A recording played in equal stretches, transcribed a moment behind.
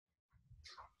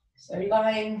So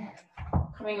lying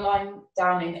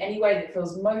down in any way that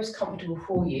feels most comfortable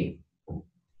for you.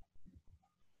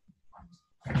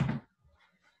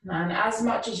 And as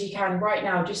much as you can right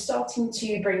now, just starting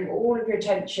to bring all of your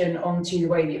attention onto the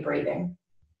way that you're breathing.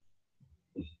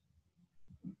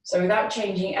 So without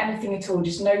changing anything at all,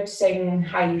 just noticing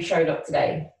how you showed up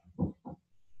today.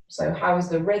 So how is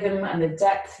the rhythm and the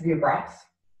depth of your breath?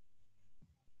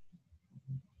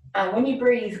 And when you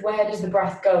breathe, where does the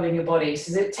breath go in your body?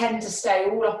 So does it tend to stay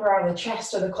all up around the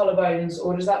chest or the collarbones,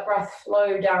 or does that breath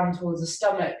flow down towards the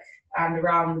stomach and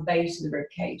around the base of the rib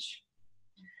cage?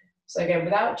 So again,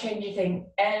 without changing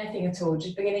anything at all,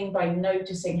 just beginning by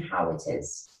noticing how it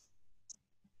is.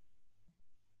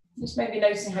 Just maybe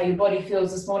noticing how your body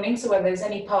feels this morning. So whether there's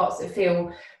any parts that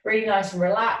feel really nice and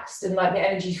relaxed and like the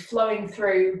energy flowing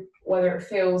through, whether it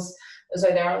feels as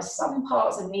though there are some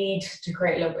parts that need to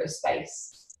create a little bit of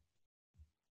space.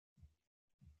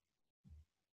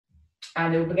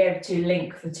 And we'll be able to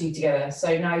link the two together.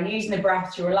 So now using the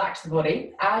breath to relax the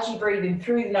body. As you breathe in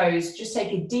through the nose, just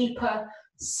take a deeper,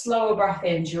 slower breath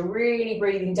in. So you're really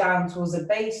breathing down towards the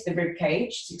base of the rib cage,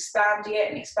 just expanding it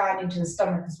and expanding to the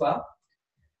stomach as well.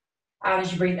 And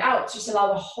as you breathe out, just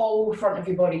allow the whole front of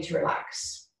your body to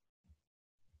relax.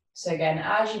 So again,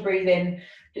 as you breathe in,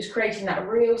 just creating that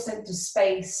real sense of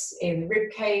space in the rib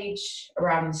cage,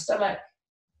 around the stomach.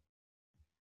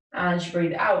 And as you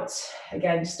breathe out,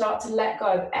 again, start to let go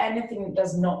of anything that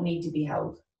does not need to be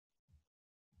held.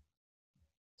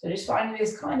 So just finding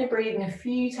this kind of breathing a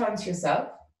few times yourself.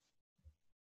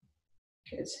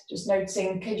 Good. Just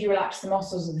noticing, could you relax the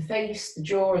muscles of the face, the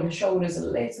jaw, and the shoulders a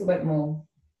little bit more?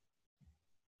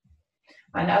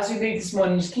 And as we move this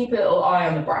morning, just keep a little eye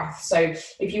on the breath. So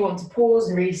if you want to pause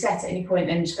and reset at any point,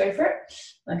 then just go for it.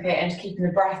 Okay, and just keeping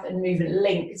the breath and movement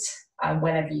linked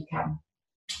whenever you can.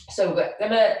 So we're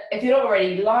gonna, if you're not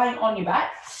already, lying on your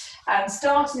back and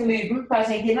starting the movement by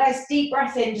taking a nice deep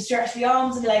breath in to stretch the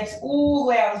arms and legs all the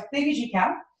way out as big as you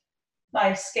can.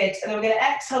 Nice, good. And then we're gonna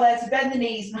exhale there to bend the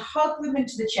knees and hug them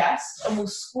into the chest, and we'll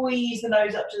squeeze the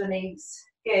nose up to the knees.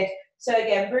 Good. So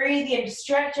again, breathe in to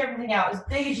stretch everything out as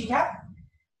big as you can.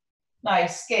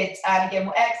 Nice, good. And again,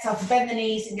 we'll exhale to bend the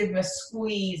knees and give them a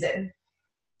squeeze in.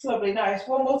 Lovely, nice.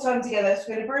 One more time together. So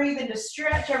we're going to breathe in to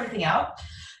stretch everything out.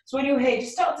 So when you're here,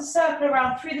 just start to circle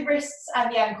around through the wrists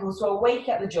and the ankles, so we'll wake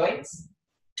up the joints.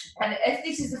 And if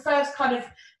this is the first kind of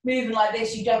movement like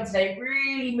this you've done today,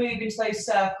 really move into those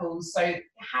circles. So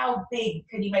how big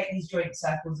can you make these joint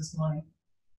circles this morning?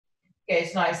 Good,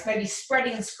 nice. Maybe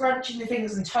spreading and scrunching the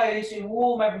fingers and toes to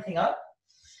warm everything up.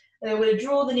 And then we're going to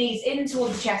draw the knees in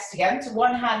towards the chest again. So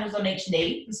one hand is on each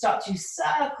knee, and start to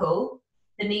circle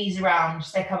the knees around.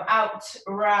 So they come out,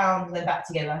 around, and then back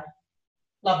together.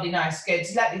 Lovely, nice, good.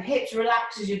 So let the hips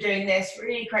relax as you're doing this,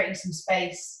 really creating some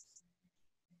space.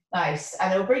 Nice.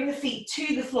 And then we'll bring the feet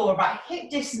to the floor about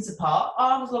hip distance apart,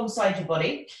 arms alongside your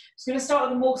body. So we're going to start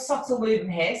with a more subtle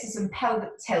movement here, so some pelvic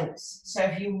tilts. So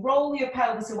if you roll your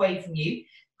pelvis away from you,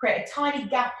 create a tiny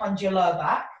gap under your lower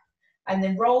back, and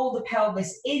then roll the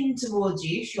pelvis in towards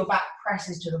you so your back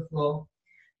presses to the floor.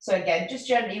 So again, just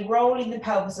gently rolling the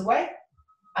pelvis away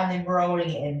and then rolling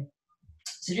it in.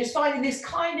 So just finding this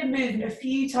kind of movement a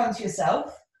few times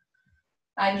yourself.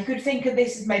 And you could think of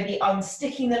this as maybe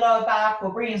unsticking the lower back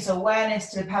or bringing some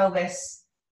awareness to the pelvis.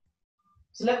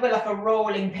 It's a little bit like a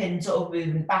rolling pin sort of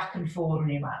movement back and forward on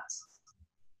your mat.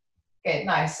 Good,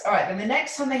 nice. All right, then the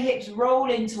next time the hips roll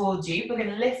in towards you, we're going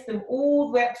to lift them all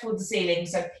the way up towards the ceiling.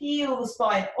 So peel the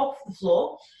spine off the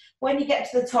floor. When you get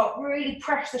to the top, really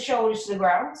press the shoulders to the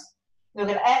ground. We're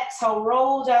going to exhale,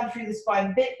 roll down through the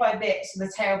spine bit by bit so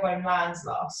the tailbone lands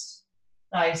last.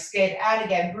 Nice, good. And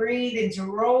again, breathe in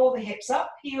to roll the hips up,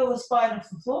 peel the spine off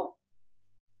the floor.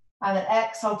 And then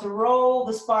exhale to roll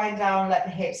the spine down, let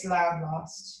the hips land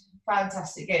last.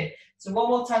 Fantastic, good. So one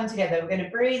more time together. We're going to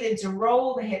breathe in to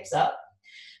roll the hips up.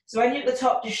 So when you're at the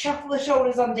top, just shuffle the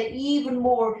shoulders under even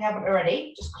more if you haven't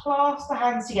already. Just clasp the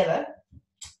hands together.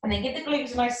 And then give the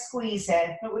glutes a nice squeeze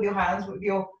here. Not with your hands, but with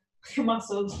your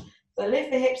muscles. So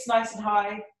lift the hips nice and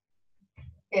high.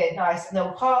 Good, nice. And then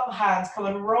we'll part the hands, come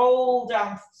and roll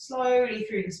down slowly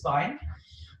through the spine.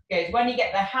 Good. When you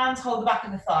get there, hands hold the back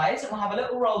of the thighs, and we'll have a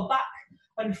little roll back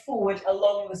and forward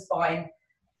along the spine.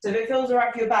 So if it feels all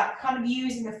right for your back, kind of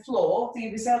using the floor to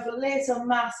give yourself a little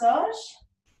massage.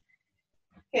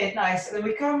 Good, nice. And then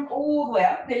we come all the way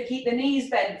up. We're going to keep the knees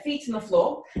bent, feet on the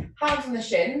floor, hands on the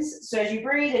shins. So as you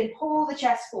breathe in, pull the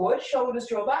chest forward, shoulders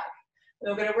draw back.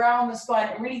 And we're going to round the spine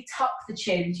and really tuck the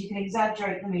chin so you can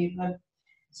exaggerate the movement.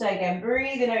 So again,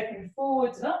 breathe in, open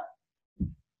forwards and up.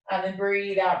 And then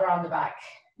breathe out round the back.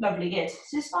 Lovely, good.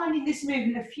 So just finding this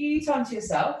movement a few times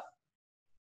yourself.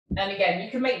 And again, you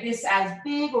can make this as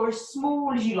big or as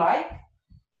small as you like,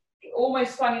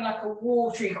 almost finding like a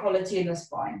watery quality in the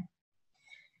spine.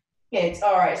 Good,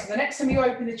 all right, so the next time you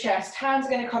open the chest, hands are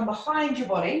going to come behind your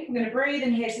body. I'm going to breathe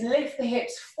in here to lift the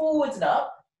hips forwards and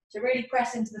up, to really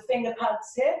press into the finger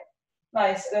pads here.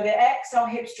 Nice, so the exhale,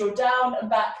 hips draw down and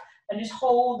back, and just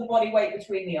hold the body weight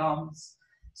between the arms.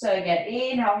 So again,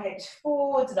 inhale, hips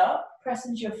forwards and up, press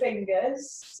into your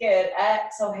fingers. Good,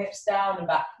 exhale, hips down and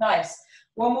back. Nice.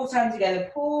 One more time together,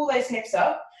 pull those hips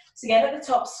up. So again, at the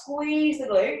top, squeeze the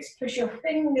glutes, push your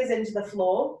fingers into the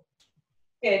floor.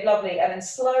 Good, lovely. And then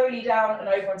slowly down and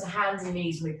over onto hands and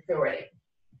knees when you feel ready.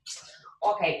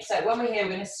 Okay, so when we're here,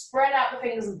 we're going to spread out the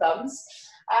fingers and thumbs.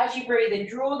 As you breathe in,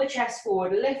 draw the chest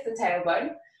forward, lift the tailbone.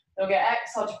 Then we'll get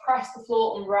exhale to press the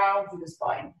floor and round through the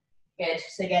spine. Good.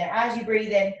 So again, as you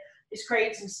breathe in, just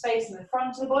create some space in the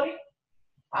front of the body.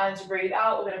 And to breathe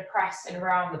out, we're going to press and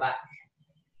round the back.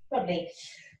 Lovely.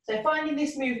 So finding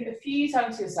this movement a few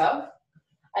times to yourself.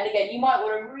 And again, you might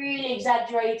want to really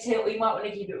exaggerate it, or you might want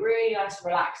to keep it really nice and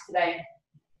relaxed today.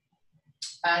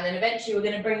 And then eventually we're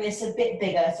going to bring this a bit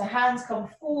bigger. So hands come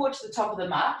forward to the top of the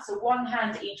mat. So one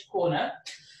hand to each corner.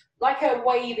 Like a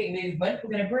waving movement,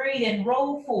 we're going to breathe in,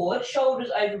 roll forward,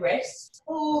 shoulders over wrists,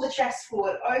 pull the chest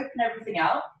forward, open everything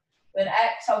out. Then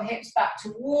exhale, hips back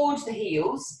towards the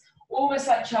heels, almost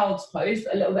like child's pose,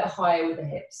 but a little bit higher with the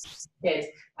hips. Good.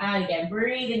 And again,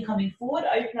 breathe in, coming forward,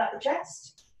 open up the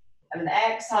chest. And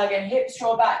then exhale again, hips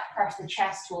draw back, press the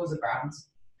chest towards the ground.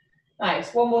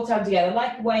 Nice, one more time together.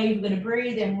 Like a wave, we're going to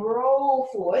breathe in, roll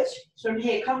forward. So from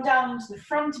here, come down to the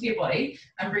front of your body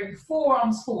and bring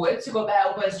forearms forward. So you've got the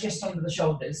elbows just under the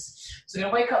shoulders. So we're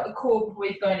going to wake up the core before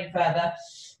we go any further.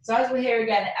 So as we're here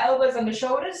again, elbows under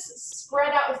shoulders,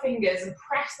 spread out the fingers and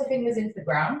press the fingers into the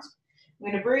ground.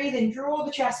 We're going to breathe in, draw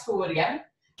the chest forward again.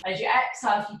 As you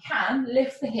exhale, if you can,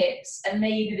 lift the hips and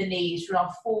maybe the knees for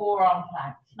our forearm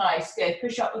plank. Nice, good.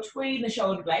 Push up between the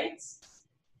shoulder blades.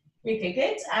 Okay,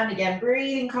 good. And again,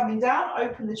 breathing, coming down,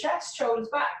 open the chest, shoulders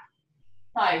back.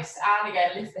 Nice. And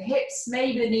again, lift the hips,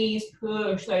 maybe the knees,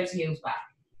 push those heels back.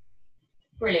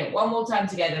 Brilliant. One more time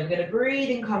together. We're going to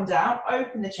breathe and come down,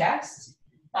 open the chest.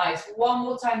 Nice. One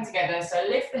more time together. So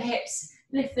lift the hips,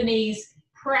 lift the knees,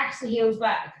 press the heels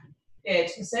back.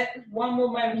 Good. That's it. One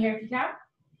more moment here if you can.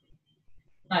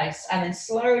 Nice. And then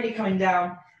slowly coming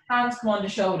down, hands come under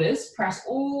shoulders, press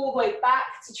all the way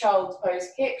back to child's pose,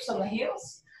 hips on the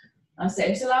heels. That's it.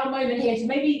 Just allow a moment here to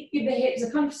maybe give the hips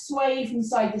a kind of sway from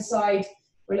side to side,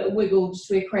 or a little wiggle, just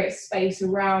to create space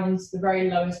around the very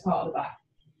lowest part of the back.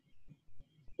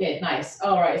 Good, nice.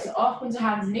 All right, so up onto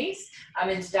hands and knees,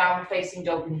 and into downward facing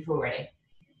dog when you feel ready.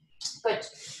 Good.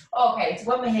 Okay,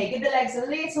 so when we're here, give the legs a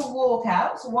little walk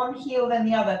out. So one heel, then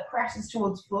the other presses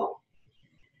towards the floor.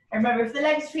 And remember, if the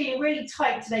legs are feeling really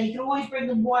tight today, you can always bring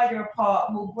them wider apart,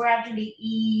 and we'll gradually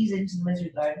ease into them as we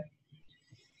go.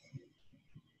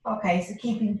 Okay, so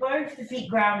keeping both the feet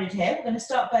grounded here, we're going to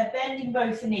start by bending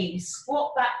both the knees.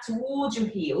 Squat back towards your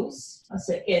heels. That's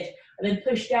it, good. And then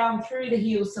push down through the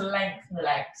heels to lengthen the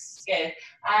legs. Good.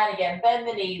 And again, bend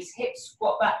the knees, hips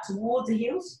squat back towards the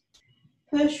heels.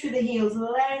 Push through the heels,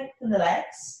 lengthen the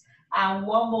legs. And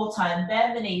one more time,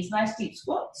 bend the knees, nice deep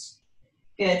squats.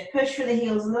 Good. Push through the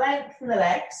heels, lengthen the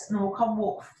legs, and then we'll come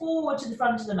walk forward to the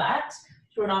front of the mat.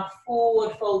 So we're in our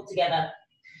forward fold together.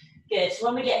 Good, so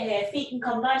when we get here, feet can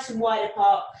come nice and wide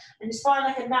apart, and just find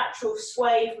like a natural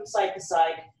sway from side to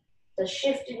side. So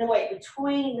shifting the weight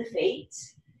between the feet,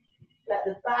 let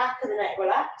the back of the neck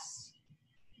relax.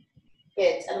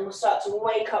 Good, and then we'll start to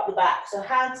wake up the back. So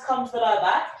hands come to the lower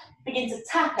back, begin to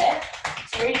tap it,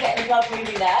 so really getting the blood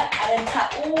moving there, and then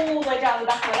tap all the way down the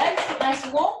back of the legs, get nice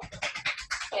and warm.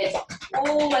 Good,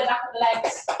 all the way back of the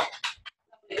legs.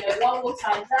 Good, one more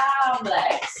time, down the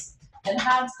legs. Then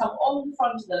hands come on the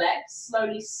front of the legs,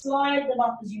 slowly slide them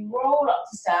up as you roll up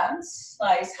to stand.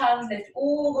 Nice, hands lift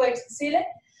all the way to the ceiling.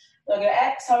 Then we're going to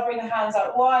exhale, bring the hands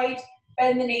out wide,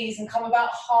 bend the knees and come about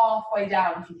halfway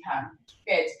down if you can.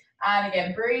 Good, and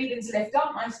again, breathe into lift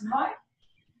up, nice and high.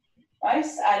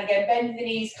 Nice, and again, bend the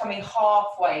knees coming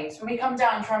halfway. So when we come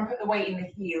down, try and put the weight in the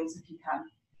heels if you can.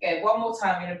 Good, one more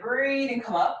time, we're going to breathe and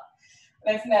come up.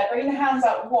 And then from there, bring the hands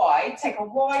out wide, take a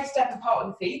wide step apart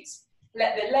with the feet.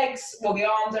 Let the legs, well, the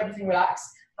arms, everything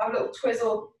relax. Have a little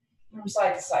twizzle from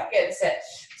side to side. Good, that's it.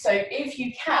 So if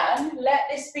you can, let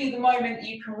this be the moment that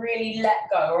you can really let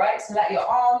go, all right? So let your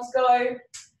arms go.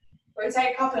 We're going to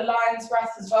take a couple of lion's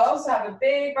breaths as well. So have a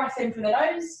big breath in from the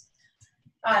nose.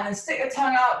 And then stick the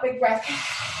tongue out, big breath.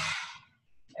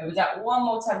 There we go. One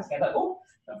more time together. Oh,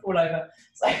 don't fall over.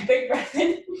 So big breath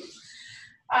in.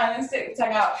 And then stick the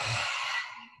tongue out.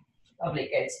 Lovely,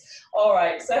 good. All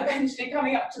right, so eventually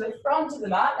coming up to the front of the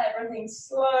mat, let everything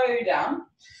slow down.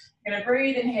 You're going to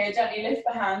breathe in here, gently lift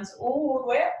the hands all the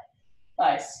way up.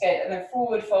 Nice, good, and then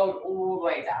forward fold all the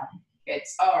way down. Good,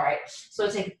 all right. So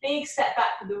take a big step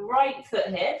back with the right foot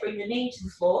here, bring the knee to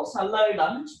the floor, so a low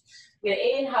lunge. We're going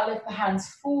to inhale, lift the hands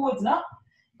forwards and up,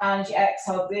 and you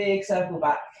exhale, big circle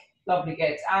back. Lovely,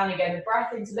 good. And again, the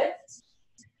breath into lift,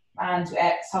 and to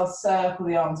exhale, circle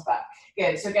the arms back.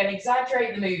 Good, so again,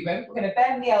 exaggerate the movement. We're going to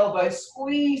bend the elbows,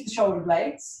 squeeze the shoulder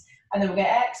blades, and then we're going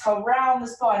to exhale, round the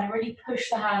spine, and really push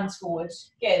the hands forward.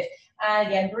 Good, and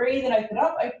again, breathe and open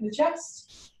up, open the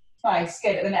chest. Nice,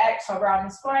 good, and then exhale, round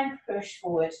the spine, push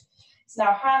forward. So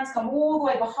now hands come all the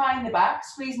way behind the back,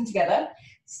 squeeze them together.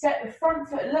 Step the front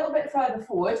foot a little bit further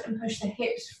forward and push the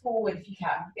hips forward if you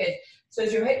can. Good. So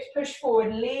as your hips push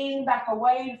forward, lean back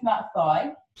away from that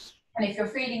thigh. And if you're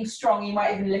feeling strong, you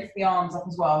might even lift the arms up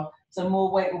as well. So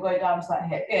more weight will go down to that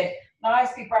hip. Good.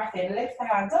 Nice big breath in. Lift the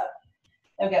hands up.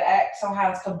 Then we're going to exhale,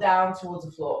 hands come down towards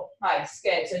the floor. Nice.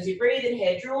 Good. So as you breathe in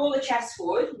here, draw the chest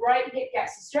forward. Right hip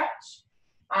gets a stretch.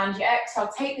 And you exhale,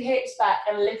 take the hips back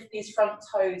and lift these front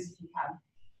toes if you can.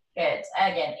 Good.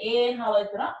 Again, inhale,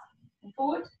 open up.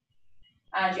 Forward,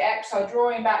 and you exhale,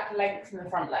 drawing back, lengthen the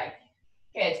front leg.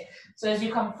 Good. So as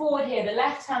you come forward here, the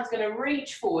left hand's going to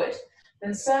reach forward,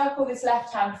 then circle this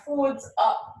left hand forwards,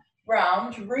 up,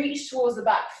 round, reach towards the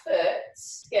back foot.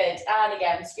 Good. And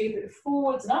again, scoop it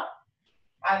forwards and up,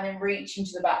 and then reach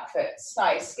into the back foot.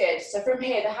 Nice. Good. So from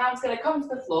here, the hand's going to come to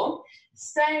the floor,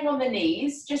 staying on the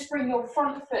knees. Just bring your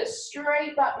front foot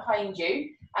straight back behind you,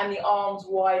 and the arms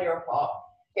wider apart.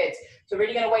 Good. So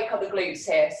really going to wake up the glutes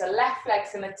here. So left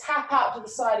leg's going to tap out to the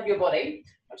side of your body.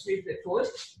 Just move it forward.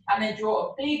 And then draw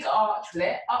a big arch with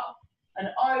it, up and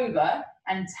over,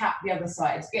 and tap the other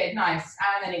side. Good, nice.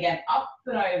 And then again, up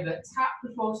and over, tap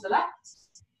the floor to the left.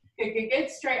 Good, good, good.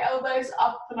 Straight elbows,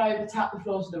 up and over, tap the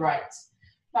floor to the right.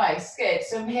 Nice, good.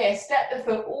 So from here, step the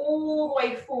foot all the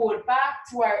way forward, back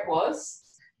to where it was.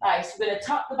 Nice. We're going to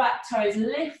tuck the back toes,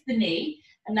 lift the knee.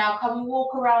 And now come and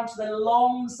walk around to the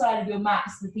long side of your mat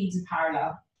so the feet are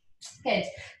parallel. Good.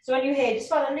 So when you're here, just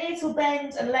find a little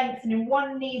bend and lengthen in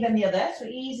one knee then the other. So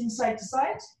easing side to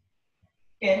side.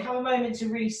 Good. Have a moment to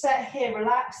reset here.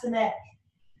 Relax the neck.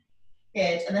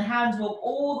 Good. And then hands walk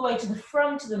all the way to the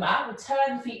front of the mat.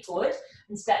 Return the feet forward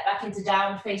and step back into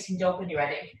downward facing dog when you're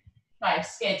ready.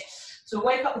 Nice. Good. So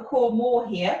wake up the core more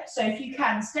here. So if you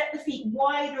can, step the feet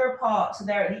wider apart so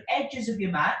they're at the edges of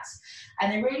your mat,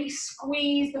 and then really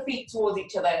squeeze the feet towards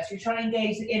each other. So you're trying to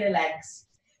engage the inner legs.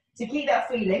 To keep that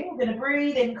feeling, we're going to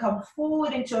breathe in, come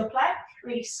forward into a plank,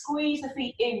 really squeeze the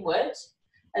feet inward,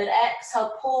 and then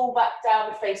exhale, pull back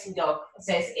downward facing dog.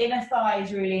 So it's inner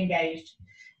thighs really engaged.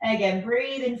 And again,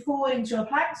 breathe in forward into a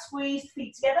plank, squeeze the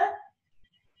feet together.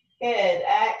 Good.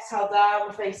 Exhale,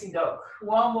 downward facing dog.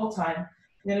 One more time.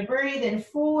 I'm going to breathe in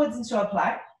forwards into a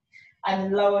plank and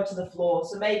then lower to the floor.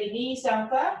 So maybe knees down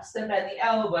first, then bend the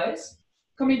elbows.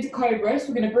 Come into cobra. So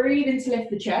we're going to breathe in to lift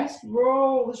the chest,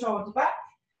 roll the shoulders back,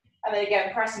 and then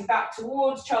again pressing back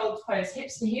towards child's pose,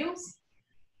 hips to heels.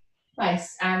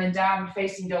 Nice. And then downward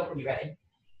facing dog when you're ready.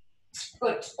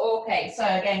 Good. Okay. So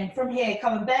again, from here,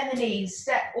 come and bend the knees,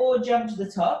 step or jump to the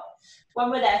top.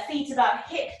 When we're there, feet about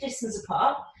hip distance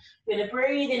apart. We're going to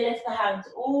breathe in, lift the hands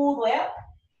all the way up.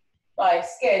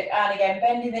 Nice, good. And again,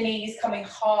 bending the knees, coming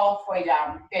halfway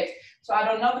down. Good. So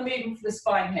add another movement for the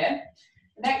spine here.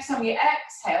 The next time you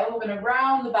exhale, we're going to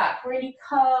round the back, really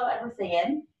curl everything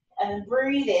in, and then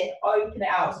breathe in, open it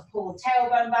out. So pull the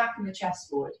tailbone back and the chest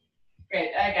forward. Good.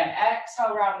 Again,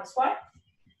 exhale, round the spine,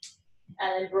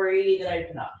 and then breathe and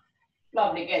open up.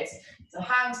 Lovely, good. So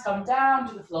hands come down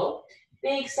to the floor.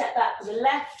 Big step back with the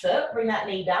left foot, bring that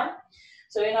knee down.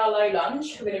 So in our low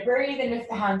lunge, we're going to breathe and lift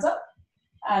the hands up.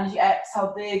 And you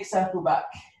exhale, big circle back.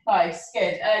 Nice,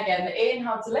 good. Again, the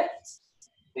inhale to lift.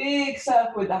 Big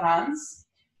circle with the hands.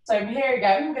 So here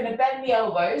again, we're going to bend the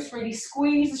elbows, really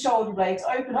squeeze the shoulder blades,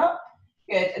 open up.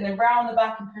 Good. And then round the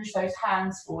back and push those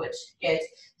hands forward. Good.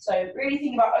 So really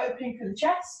think about opening through the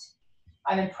chest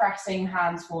and then pressing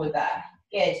hands forward there.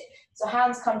 Good. So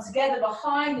hands come together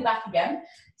behind the back again.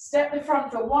 Step the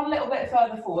front foot one little bit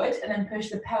further forward and then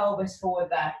push the pelvis forward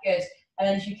there. Good. And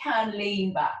then if you can,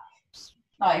 lean back.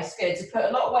 Nice, good. So put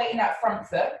a lot of weight in that front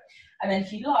foot. And then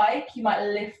if you like, you might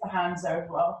lift the hands there as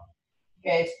well.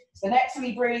 Good. So next time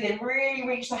you breathe in, really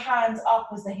reach the hands up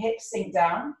as the hips sink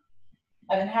down.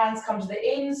 And then hands come to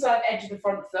the inside edge of the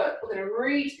front foot. We're going to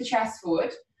reach the chest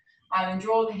forward and then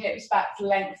draw the hips back to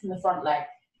lengthen the front leg.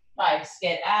 Nice,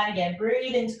 good. And again,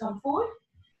 breathe in to come forward.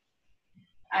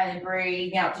 And then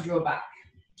breathe out to draw back.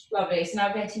 Lovely. So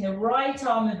now getting the right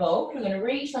arm involved. We're going to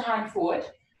reach the hand forward.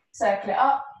 Circle it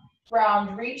up,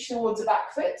 round, reach towards the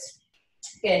back foot.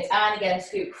 Good, and again,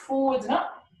 scoop forwards and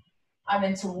up, and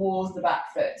then towards the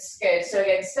back foot. Good, so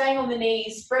again, staying on the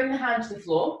knees, bring the hand to the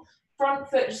floor. Front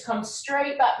foot just comes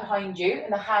straight back behind you,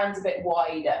 and the hand's a bit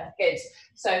wider. Good,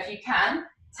 so if you can,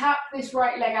 tap this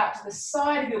right leg out to the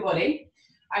side of your body,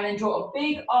 and then draw a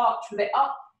big arch with it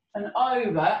up and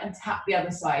over, and tap the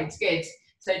other side. Good,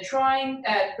 so try and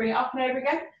bring it up and over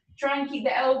again. Try and keep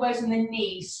the elbows and the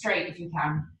knees straight if you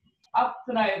can. Up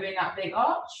and over in that big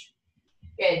arch.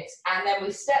 Good, and then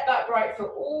we step that right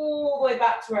foot all the way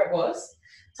back to where it was.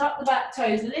 Tuck the back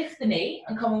toes, lift the knee,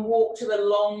 and come and walk to the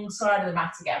long side of the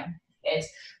mat again. Good,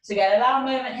 so again, allow a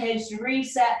moment here just to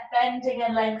reset, bending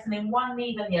and lengthening one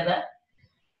knee than the other.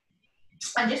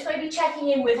 And just maybe checking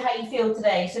in with how you feel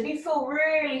today. So if you feel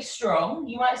really strong,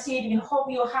 you might see if you can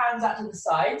hobble your hands out to the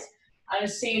sides and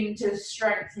just see into the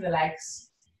strength from the legs.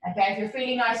 Okay, if you're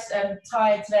feeling nice and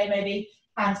tired today, maybe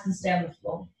hands can stay on the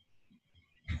floor.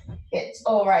 Good.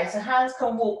 All right, so hands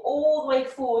can walk all the way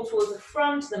forward towards the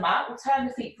front of the mat. We'll turn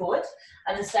the feet forward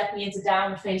and then stepping into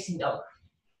downward facing dog.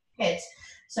 Good.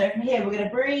 So from here, we're going to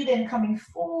breathe in, coming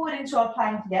forward into our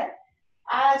plank again.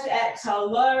 As we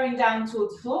exhale, lowering down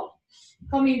towards the floor.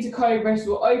 Coming into cobra, so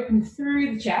we'll open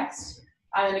through the chest.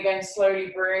 And then again,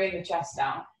 slowly bring the chest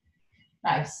down.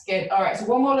 Nice, good. All right, so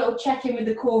one more little check-in with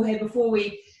the core here before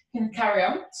we can carry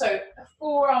on. So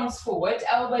forearms forward,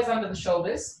 elbows under the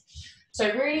shoulders.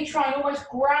 So really try and almost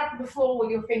grab the floor with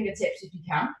your fingertips if you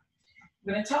can.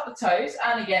 We're going to tuck the toes,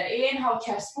 and again, inhale,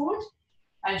 chest forward.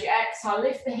 As you exhale,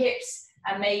 lift the hips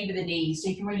and maybe the knees, so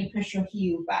you can really push your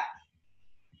heel back.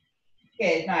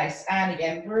 Good, nice. And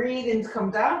again, breathe in to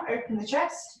come down, open the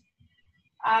chest.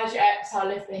 As you exhale,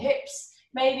 lift the hips,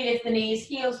 maybe lift the knees,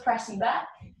 heels pressing back.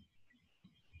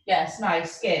 Yes,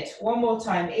 nice, good. One more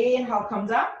time, inhale, come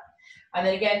down. And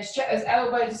then again, just check those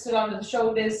elbows are still under the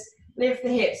shoulders, lift the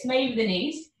hips, maybe the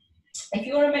knees. If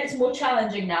you want to make it more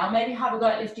challenging now, maybe have a go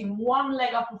at lifting one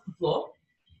leg up off the floor,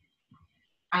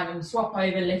 and then swap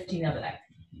over, lifting the other leg.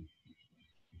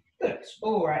 Good,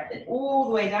 all right, then all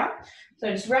the way down. So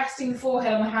just resting the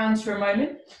forehead on the hands for a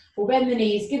moment. We'll bend the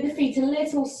knees, give the feet a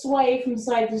little sway from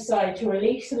side to side to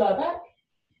release the lower back.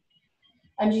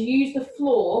 And you use the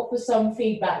floor for some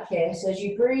feedback here. So as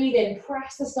you breathe in,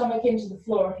 press the stomach into the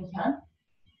floor if you can.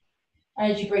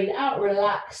 And as you breathe out,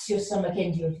 relax your stomach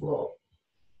into the floor.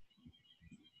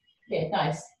 Yeah,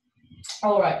 nice.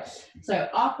 All right, so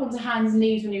up onto hands and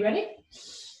knees when you're ready.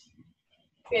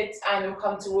 Good, and we'll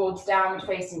come towards downward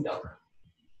facing dog.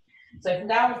 So from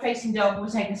downward facing dog, we'll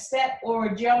take a step or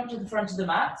a jump to the front of the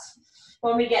mat.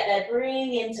 When we get there,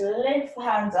 breathe in to lift the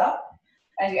hands up.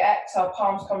 As you exhale,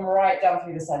 palms come right down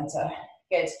through the center.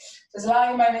 Good. So just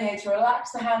allowing a moment here to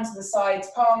relax the hands to the sides,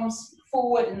 palms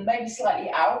forward and maybe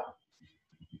slightly out.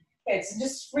 Good, so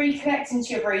just reconnecting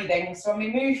to your breathing. So when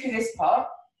we move through this part,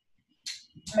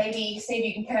 maybe see if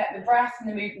you can connect the breath and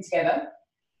the movement together.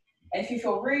 And if you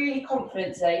feel really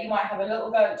confident today, you might have a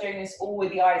little go at doing this all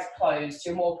with the eyes closed, so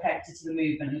you're more connected to the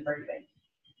movement and the breathing.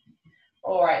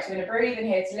 All right, so we're going to breathe in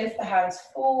here to lift the hands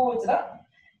forwards and up.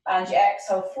 And you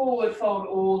exhale, forward fold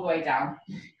all the way down.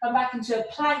 Come back into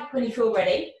a plank when you feel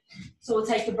ready. So we'll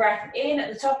take a breath in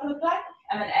at the top of the plank,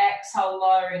 and then exhale,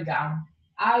 lowering down.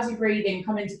 As you breathe in,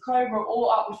 come into cobra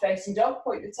or upward facing dog,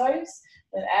 point the toes,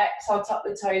 then exhale, tuck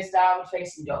the toes, downward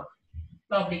facing dog.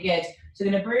 Lovely, good. So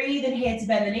we're going to breathe in here to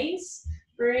bend the knees.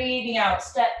 Breathing out,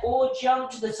 step or jump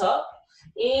to the top.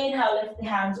 Inhale, lift the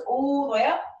hands all the way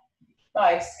up.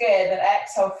 Nice, good. Then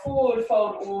exhale, forward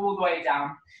fold all the way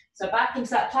down. So back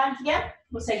into that plank again.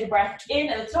 We'll take a breath in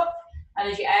at the top.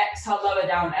 And as you exhale, lower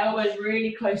down. Elbows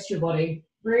really close to your body.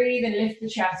 Breathe and lift the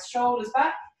chest, shoulders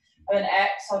back. And then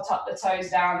exhale, tuck the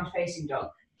toes down, facing dog.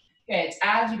 Good.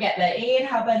 As you get there,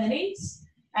 inhale, bend the knees.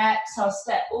 Exhale,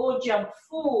 step or jump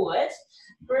forward.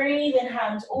 Breathe in,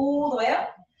 hands all the way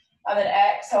up. And then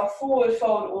exhale, forward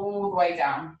fold all the way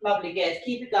down. Lovely, good.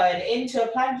 Keep it going. Into a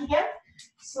plank again.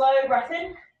 Slow breath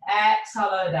in.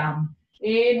 Exhale, lower down.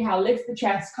 Inhale, lift the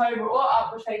chest, cobra or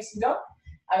upward facing dog.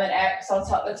 And then exhale,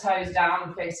 tuck the toes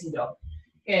down, facing dog.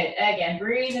 Good. Again,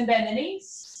 breathe and bend the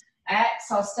knees.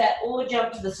 Exhale, step or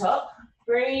jump to the top.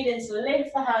 Breathe in to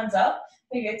lift the hands up.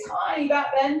 Maybe a tiny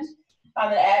back bend.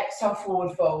 And then exhale,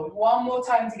 forward fold. One more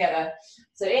time together.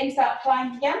 So into that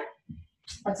plank again.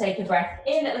 I'll take a breath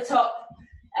in at the top.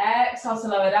 Exhale to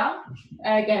lower down.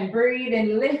 Again, breathe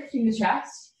in, lifting the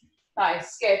chest.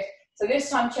 Nice, good. So this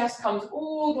time chest comes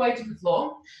all the way to the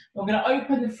floor. We're going to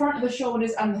open the front of the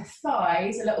shoulders and the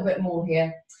thighs a little bit more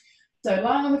here. So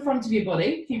lying on the front of your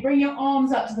body, if you bring your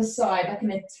arms up to the side like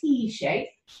in a T shape,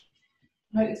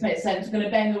 I hope this makes sense. We're going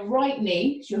to bend the right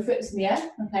knee, so your foot's in the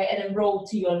air, okay, and then roll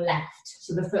to your left,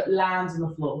 so the foot lands on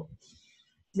the floor.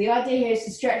 The idea here is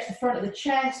to stretch the front of the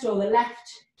chest or the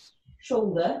left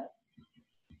shoulder,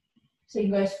 so you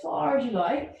can go as far as you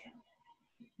like.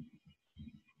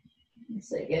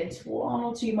 So again, 1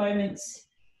 or 2 moments.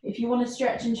 If you want to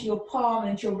stretch into your palm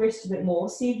and into your wrist a bit more,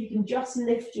 see if you can just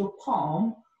lift your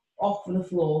palm off of the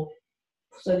floor.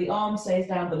 So the arm stays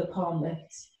down, but the palm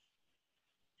lifts.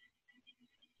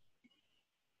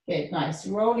 Good, nice.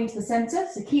 Rolling to the center.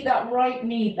 So keep that right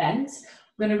knee bent.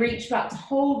 We're going to reach back to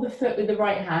hold the foot with the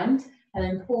right hand and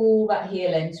then pull that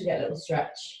heel in to get a little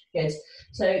stretch. Good.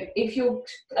 So if you're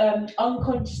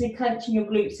unconsciously clenching your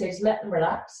glutes here, just let them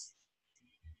relax.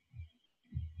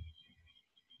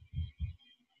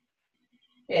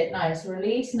 Good, nice.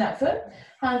 Releasing that foot.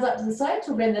 Hands up to the side.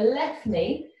 We'll bend the left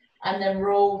knee and then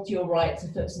roll to your right so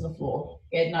foot's on the floor.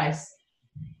 Good, nice.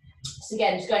 So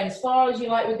again, just going as far as you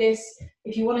like with this.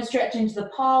 If you want to stretch into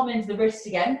the palm, into the wrist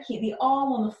again, keep the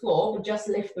arm on the floor, but just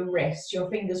lift the wrist. Your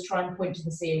fingers try and point to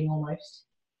the ceiling almost.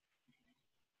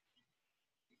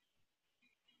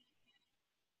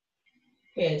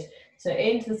 Good. So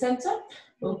into the center.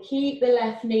 We'll keep the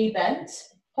left knee bent.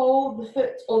 Hold the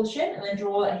foot or the shin and then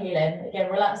draw that heel in.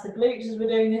 Again, relax the glutes as we're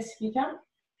doing this if you can.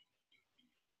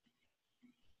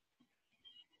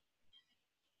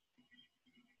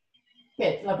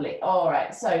 Good, lovely. All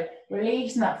right, so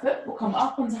releasing that foot, we'll come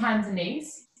up onto hands and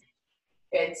knees.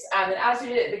 Good, and then as we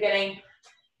did at the beginning,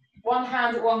 one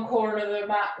hand at one corner of the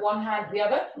mat, one hand at the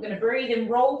other. We're going to breathe in,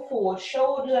 roll forward,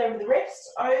 shoulders over the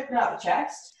wrists, open up the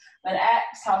chest, then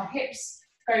exhale, hips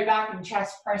go back and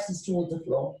chest presses towards the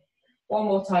floor. One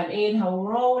more time, inhale,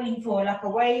 rolling forward like a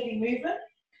wavy movement,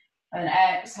 and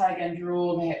exhale again,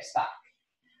 draw the hips back.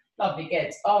 Lovely,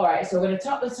 good. All right, so we're going to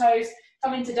tuck the toes,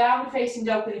 come into downward facing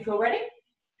dog if you're ready,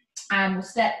 and we'll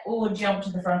step or jump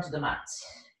to the front of the mat.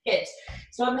 Good.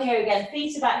 So I'm here again,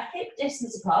 feet about hip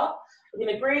distance apart. We're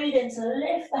going to breathe in to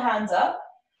lift the hands up.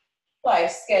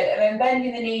 Nice, good. And then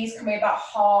bending the knees, coming about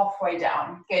halfway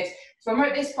down. Good. So we're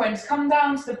at this point, just come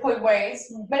down to the point where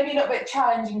it's maybe a little bit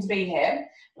challenging to be here.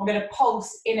 We're going to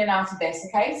pulse in and out of this,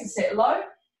 okay? So sit low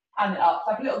and up,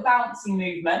 like a little bouncing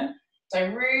movement. So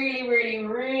really, really,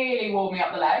 really warming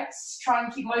up the legs. Try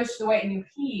and keep most of the weight in your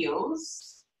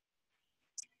heels.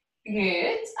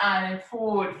 Good, and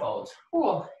forward fold.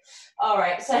 Ooh. All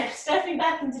right, so stepping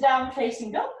back into downward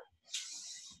facing dog.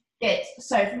 Good,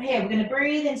 so from here, we're going to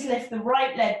breathe in to lift the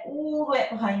right leg all the way up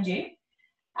behind you.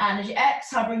 And as you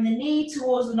exhale, bring the knee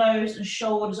towards the nose and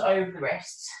shoulders over the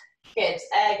wrists. Good,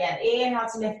 again, inhale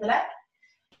to lift the leg.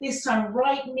 This time,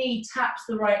 right knee taps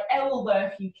the right elbow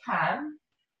if you can.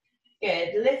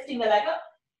 Good, lifting the leg up,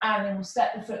 and then we'll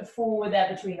step the foot forward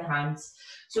there between the hands.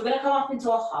 So we're going to come up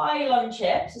into a high lunge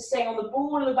here, so staying on the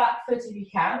ball of the back foot if you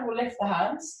can. We'll lift the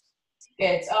hands.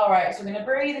 Good, all right, so we're going to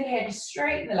breathe in here, just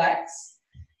straighten the legs.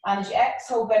 And as you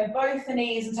exhale, bend both the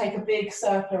knees and take a big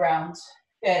circle around.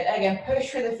 Good, again,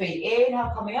 push through the feet.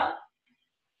 Inhale, coming up.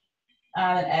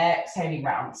 And exhaling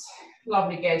round.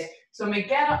 Lovely, good. So when we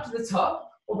get up to the top,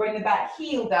 we'll bring the back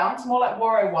heel down, to more like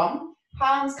warrior one.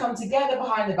 Hands come together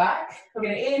behind the back. We're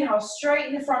going to inhale,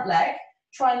 straighten the front leg.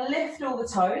 Try and lift all the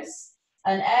toes.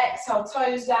 And exhale,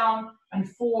 toes down and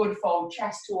forward fold,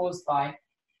 chest towards thigh.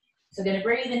 So we're going to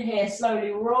breathe in here,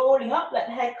 slowly rolling up. Let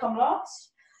the head come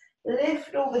last.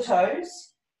 Lift all the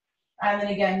toes. And then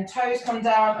again, toes come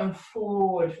down and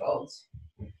forward fold.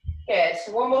 Good.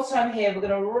 So one more time here, we're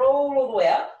going to roll all the way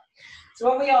up. So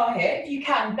when we are here, if you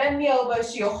can, bend the elbows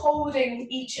so you're holding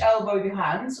each elbow with your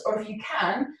hands, or if you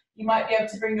can, you might be able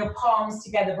to bring your palms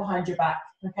together behind your back,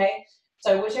 okay?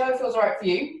 So whichever feels right for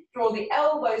you, draw the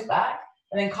elbows back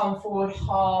and then come forward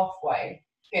halfway.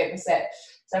 Good, that's it.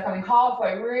 So coming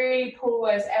halfway, really pull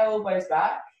those elbows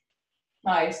back.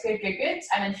 Nice, good, good, good.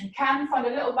 And then if you can, find a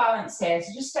little balance here. So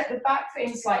just step the back foot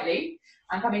in slightly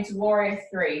and come into warrior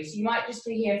three. So you might just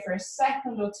be here for a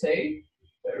second or two,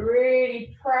 but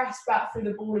really press back through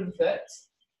the ball of the foot.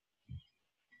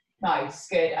 Nice,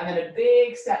 good. And then a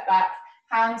big step back,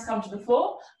 hands come to the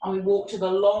floor, and we walk to the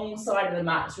long side of the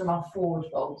mat from our forward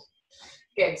fold.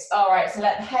 Good, all right, so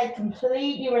let the head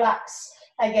completely relax.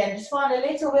 Again, just find a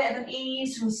little bit of an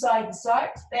ease from side to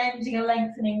side, bending and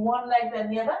lengthening one leg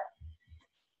then the other.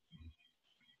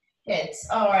 Good.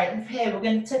 All right, and from here we're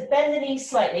going to bend the knees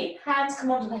slightly, hands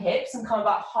come onto the hips and come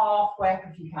about halfway up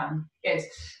if you can. Good.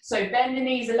 So bend the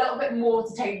knees a little bit more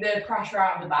to take the pressure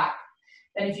out of the back.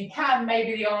 Then if you can,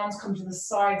 maybe the arms come to the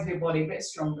sides of your body a bit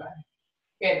stronger.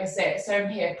 Good, that's it. So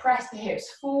from here, press the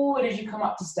hips forward as you come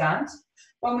up to stand.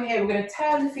 When we're here, we're going to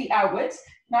turn the feet outwards,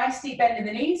 nice deep bend in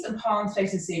the knees and palms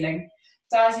face the ceiling.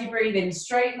 So as you breathe in,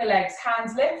 straighten the legs,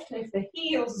 hands lift the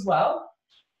heels as well.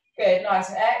 Good, nice,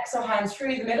 and exhale, hands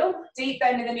through the middle, deep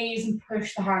bend in the knees and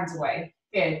push the hands away.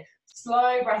 Good,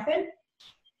 slow breath in,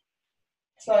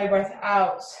 slow breath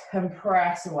out and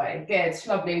press away. Good,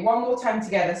 lovely, one more time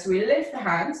together. So we lift the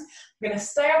hands, we're gonna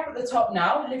stay up at the top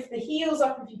now, lift the heels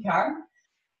up if you can.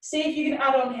 See if you can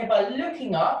add on here by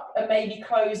looking up and maybe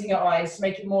closing your eyes to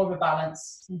make it more of a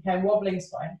balance. Okay, wobbling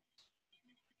spine.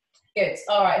 Good,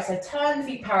 all right, so turn the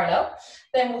feet parallel.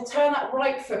 Then we'll turn that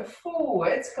right foot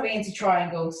forwards, coming into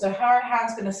triangle. So our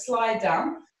hand's gonna slide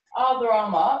down, other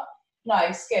arm up.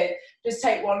 Nice, good. Just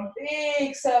take one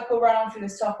big circle round through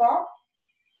this top arm.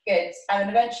 Good, and then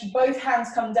eventually both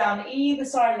hands come down either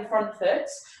side of the front foot.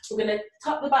 We're gonna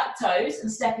tuck the back toes and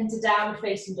step into downward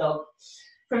facing dog.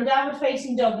 From downward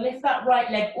facing dog, lift that right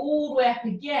leg all the way up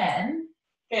again.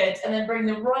 Good, and then bring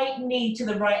the right knee to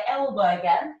the right elbow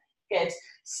again. Good.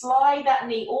 Slide that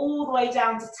knee all the way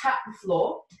down to tap the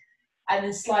floor, and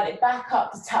then slide it back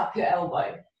up to tap your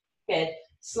elbow. Good.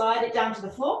 Slide it down to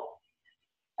the floor,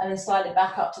 and then slide it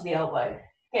back up to the elbow.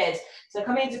 Good. So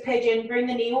come into pigeon, bring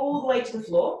the knee all the way to the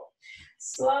floor,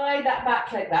 slide that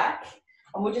back leg back,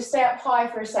 and we'll just stay up high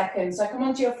for a second. So come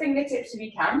onto your fingertips if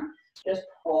you can. Just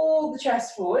pull the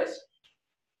chest forward.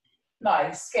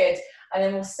 Nice, good. And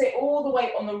then we'll sit all the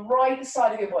way on the right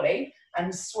side of your body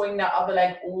and swing that other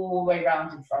leg all the way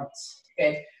round in front.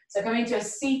 Good. So come into a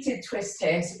seated twist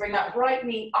here. So bring that right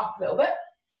knee up a little bit.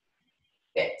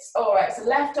 Good. All right, so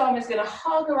left arm is going to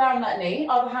hug around that knee,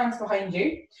 other hand's behind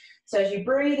you. So as you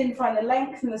breathe in, find the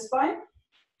length in the spine.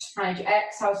 And you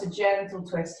exhale, so gentle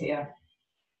twist here.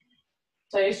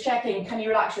 So just checking, can you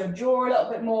relax your jaw a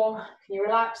little bit more? Can you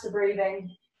relax the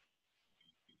breathing?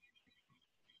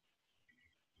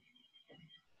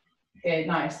 Good,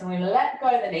 nice. And we're going to let go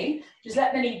of the knee. Just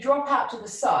let the knee drop out to the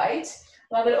side.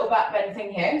 Another little back bend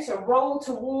thing here. So roll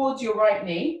towards your right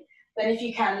knee. Then if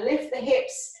you can, lift the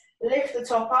hips, lift the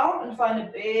top out and find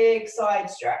a big side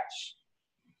stretch.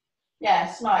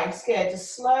 Yes, nice, good.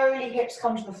 Just slowly hips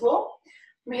come to the floor.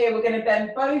 From here, we're going to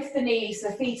bend both the knees.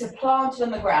 The feet are planted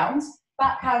on the ground.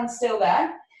 Back hand's still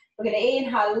there. We're going to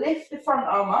inhale, lift the front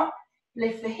arm up,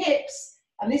 lift the hips.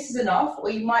 And this is enough, or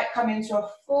you might come into a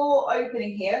full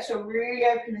opening here, so really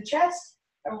open the chest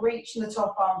and reach the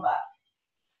top arm back.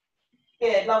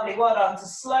 Good, lovely, well done. So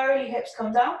slowly hips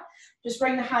come down. Just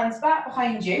bring the hands back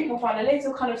behind you. We'll find a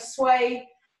little kind of sway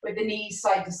with the knees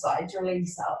side to side to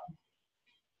release out.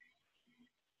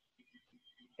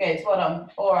 Good, well done.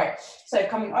 All right, so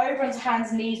coming over onto hands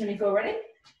and knees when you feel ready.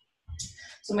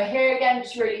 So we're here again,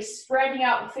 just really spreading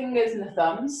out the fingers and the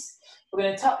thumbs. We're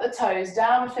going to tuck the toes,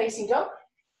 downward facing dog.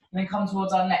 And then come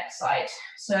towards our next side.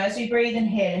 So as you breathe in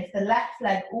here, lift the left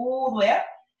leg all the way up.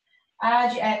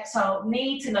 As you exhale,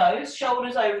 knee to nose,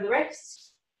 shoulders over the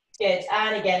wrists. Good,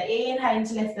 and again, inhaling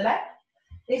to lift the leg.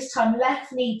 This time,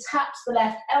 left knee taps the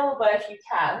left elbow if you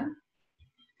can.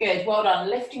 Good, well done,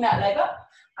 lifting that leg up.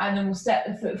 And then we'll step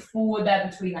the foot forward there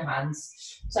between the hands.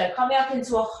 So coming up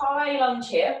into a high lunge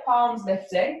here, palms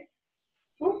lifting.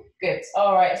 Good,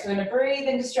 all right, so we're gonna breathe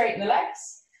in to straighten the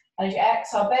legs. And as you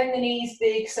exhale, bend the knees,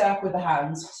 big circle with the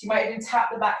hands. So you might even tap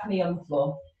the back knee on the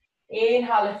floor.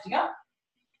 Inhale, lifting up.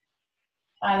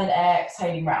 And then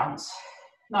exhaling round.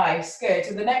 Nice, good.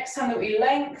 So the next time that we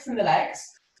lengthen the legs,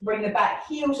 bring the back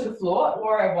heel to the floor,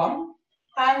 warrior one.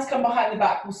 Hands come behind the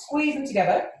back, we'll squeeze them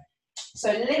together.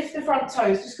 So lift the front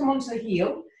toes, just come onto the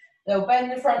heel. They'll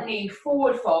bend the front knee,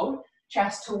 forward fold,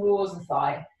 chest towards the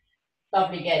thigh.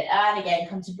 Lovely, good. And again,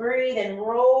 come to breathe and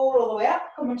roll all the way up,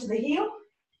 come onto the heel.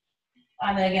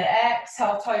 And then again,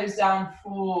 exhale, toes down,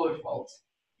 forward fold.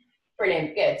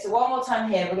 Brilliant, good. So one more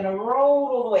time here, we're gonna roll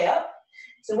all the way up.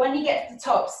 So when you get to the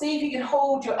top, see if you can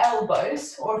hold your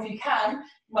elbows, or if you can,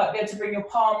 you might be able to bring your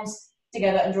palms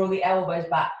together and draw the elbows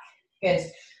back. Good.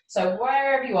 So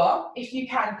wherever you are, if you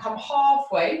can, come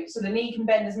halfway, so the knee can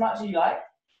bend as much as you like.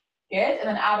 Good, and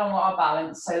then add on our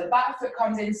balance. So the back foot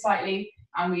comes in slightly,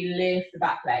 and we lift the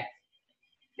back leg.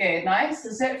 Good, nice.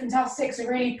 So fantastic. So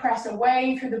really press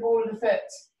away through the ball of the foot.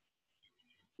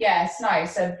 Yes,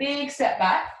 nice. So big step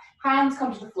back. Hands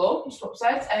come to the floor, swap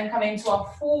sides, and then come into our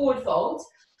forward fold.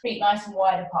 Feet nice and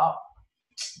wide apart.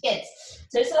 Good.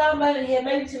 So just allow a moment here,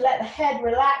 maybe to let the head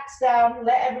relax down,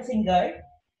 let everything go.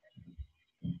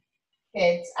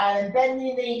 Good. And then bend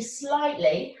the knees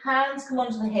slightly. Hands come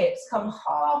onto the hips, come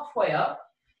halfway up.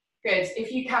 Good.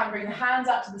 If you can, bring the hands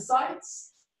out to the sides.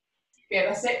 Good,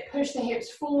 that's it. Push the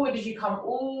hips forward as you come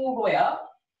all the way up.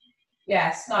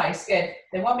 Yes, nice, good.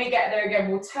 Then when we get there again,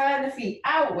 we'll turn the feet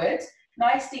outward.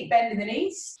 Nice deep bend in the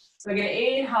knees. So we're going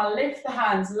to inhale, lift the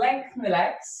hands, lengthen the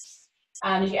legs.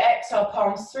 And as you exhale,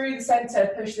 palms through the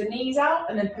center, push the knees out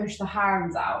and then push the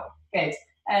hands out. Good.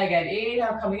 And again,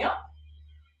 inhale, coming up.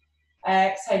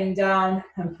 Exhaling down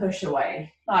and push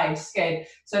away. Nice, good.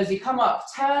 So as you come up,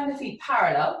 turn the feet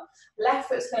parallel. Left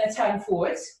foot's going to turn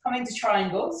forwards. Come into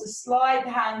triangle. So slide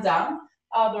the hand down,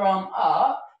 other arm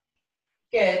up.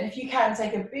 Good. And if you can,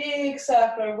 take a big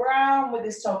circle around with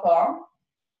this top arm.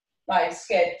 Nice,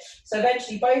 good. So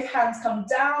eventually both hands come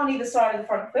down either side of the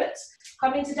front foot.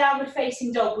 Come into downward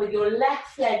facing dog with your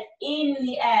left leg in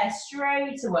the air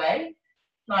straight away.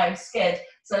 Nice, good.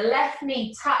 So left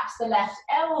knee taps the left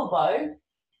elbow.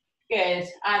 Good.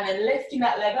 And then lifting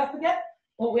that leg up again.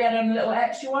 Oh, we had a little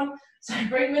extra one. So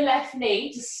bring the left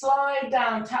knee to slide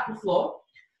down, tap the floor.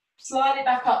 Slide it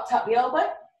back up, tap the elbow.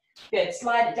 Good.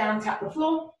 Slide it down, tap the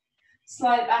floor.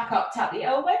 Slide it back up, tap the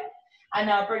elbow. And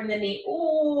now bring the knee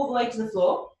all the way to the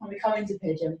floor and we come into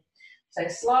pigeon. So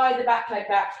slide the back leg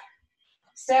back.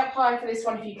 Stay up high for this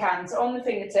one if you can. So on the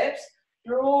fingertips,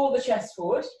 draw the chest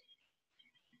forward.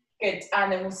 Good.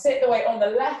 And then we'll sit the weight on the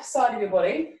left side of your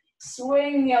body.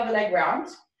 Swing the other leg round.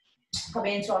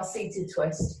 Coming into our seated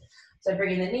twist. So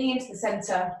bringing the knee into the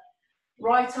center.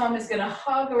 Right arm is going to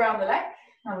hug around the leg.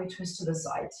 And we twist to the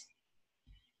side.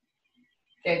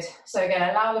 Good. So again,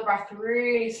 allow the breath to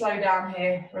really slow down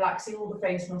here, relaxing all the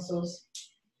face muscles.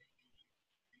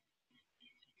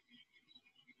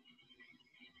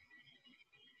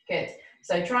 Good.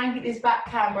 So try and keep this back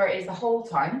hand where it is the whole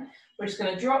time. We're just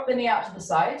going to drop the knee out to the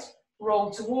side,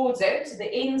 roll towards it, so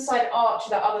the inside arch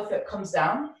of that other foot comes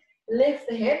down. Lift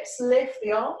the hips, lift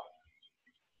the arm.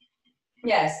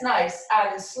 Yes, nice.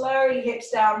 And slowly hips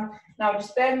down. Now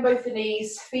just bend both the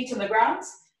knees, feet on the ground.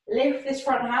 Lift this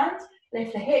front hand.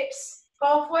 Lift the hips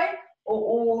halfway or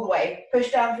all the way.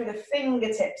 Push down through the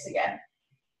fingertips again.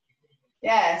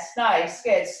 Yes, nice,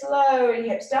 good. Slowly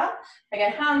hips down.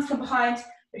 Again, hands come behind.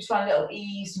 We just find a little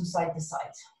ease from side to side.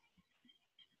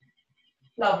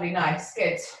 Lovely, nice,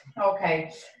 good.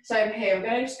 Okay, so here we're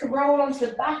going to just roll onto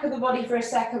the back of the body for a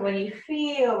second when you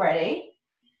feel ready.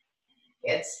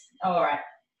 Good, all right.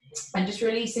 And just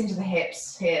release into the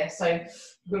hips here. So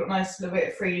we've got a nice little bit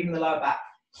of freedom in the lower back.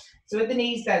 So with the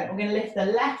knees bent, we're going to lift the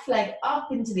left leg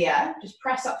up into the air, just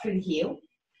press up through the heel.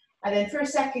 And then for a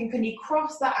second, can you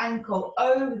cross that ankle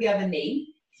over the other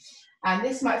knee? And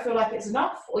this might feel like it's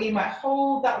enough, or you might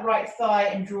hold that right thigh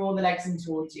and draw the legs in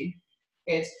towards you.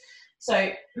 Good.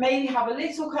 So maybe have a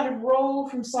little kind of roll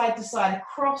from side to side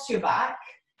across your back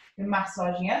and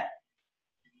massaging it.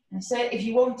 And so if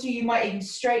you want to, you might even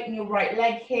straighten your right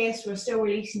leg here, so we're still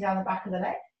releasing down the back of the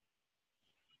leg.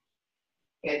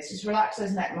 Good, just relax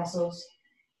those neck muscles.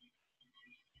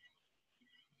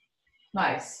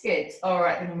 Nice, good. All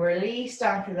right, then release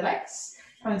down through the legs.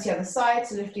 Come to the other side,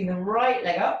 so lifting the right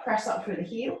leg up, press up through the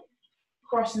heel.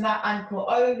 Crossing that ankle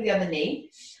over the other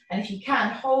knee. And if you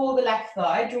can, hold the left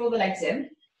thigh, draw the legs in.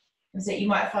 And so you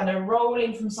might find a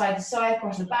rolling from side to side,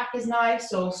 across the back is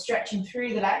nice, or stretching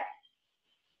through the leg.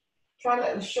 Try to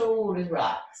let the shoulders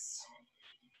relax.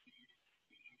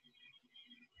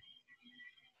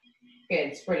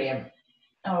 Good, brilliant.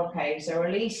 Okay, so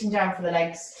releasing down for the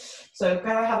legs. So we're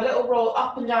going to have a little roll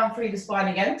up and down through the spine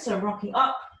again. So rocking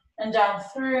up and down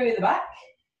through the back.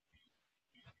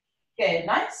 Good,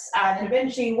 nice. And then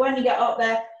eventually when you get up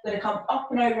there, we're going to come up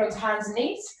and over onto hands and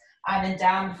knees. And then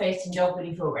down facing dog when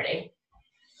you feel ready.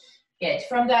 Good,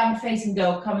 from down facing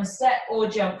dog, come and step or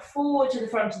jump forward to the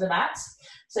front of the mat.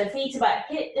 So feet about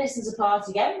hip distance apart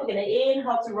again. We're going to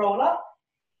inhale to roll up.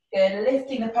 Good,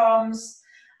 lifting the palms.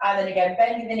 And then again,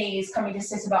 bending the knees, coming to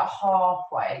sit about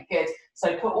halfway. Good.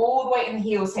 So put all the weight in the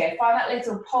heels here. Find that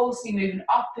little pulsing movement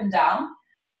up and down.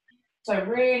 So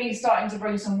really starting to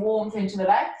bring some warmth into the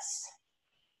legs.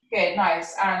 Good,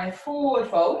 nice. And then forward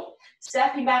fold.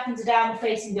 Stepping back into downward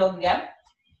facing dog again.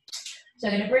 So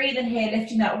I'm going to breathe in here,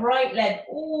 lifting that right leg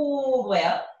all the way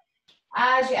up.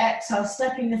 As you exhale,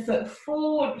 stepping the foot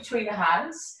forward between the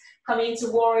hands. Coming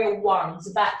into warrior one.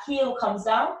 So back heel comes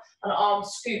down and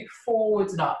arms scoop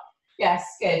forwards and up. Yes,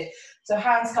 good. So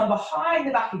hands come behind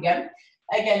the back again.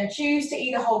 Again, choose to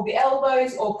either hold the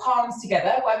elbows or palms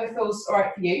together, whatever feels all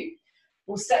right for you.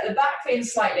 We'll step the back foot in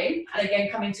slightly, and again,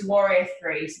 come into warrior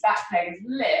three. So back leg is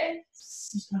lift.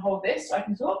 Just gonna hold this so I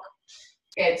can talk.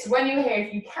 Good, so when you're here,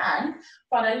 if you can,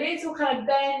 find a little kind of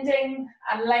bending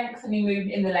and lengthening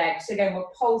movement in the legs. So again, we're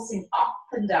pulsing up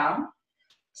and down.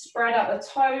 Spread out the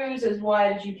toes as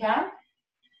wide as you can.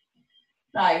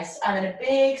 Nice, and then a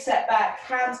big step back,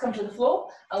 hands come to the floor,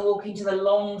 and walking to the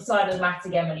long side of the mat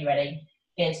again when you're ready.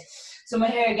 Good. So we're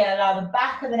here again, allow the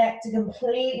back of the neck to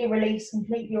completely release,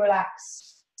 completely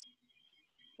relax.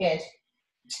 Good.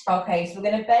 Okay, so we're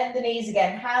going to bend the knees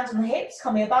again, hands on the hips,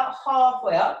 coming about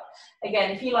halfway up.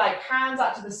 Again, if you like, hands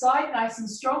out to the side, nice and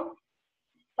strong.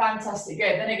 Fantastic,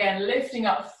 good. Then again, lifting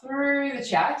up through the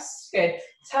chest. Good.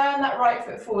 Turn that right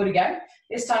foot forward again.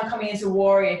 This time coming into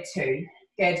warrior two.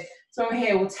 Good. So from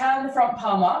here, we'll turn the front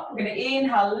palm up. We're going to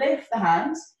inhale, lift the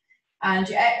hands. And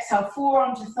you exhale,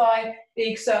 forearm to thigh,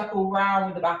 big circle round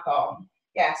with the back arm.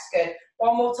 Yes, good.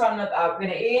 One more time like that. We're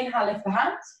going to inhale, lift the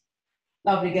hands.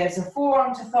 Lovely, good. So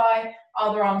forearm to thigh,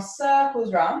 other arm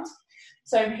circles round.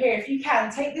 So from here, if you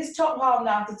can, take this top arm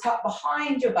now to tuck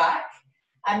behind your back.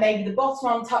 And maybe the bottom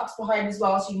arm tucks behind as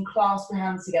well, so you can clasp your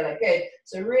hands together. Good.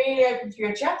 So really open through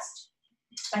your chest.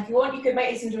 And if you want, you could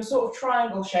make this into a sort of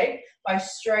triangle shape by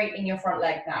straightening your front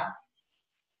leg now.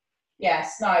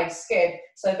 Yes, nice, good.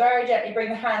 So very gently bring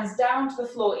the hands down to the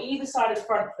floor, either side of the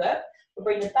front foot. We'll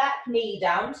bring the back knee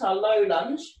down to our low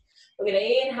lunge. We're going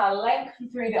to inhale, lengthen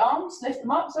through the arms, lift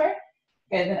them up, sorry.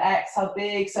 Good, then exhale,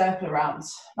 big circle around.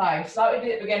 Nice, like we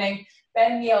did at the beginning.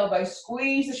 Bend the elbows,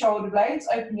 squeeze the shoulder blades,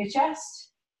 open your chest.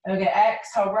 And we're going to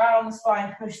exhale, round the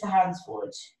spine, push the hands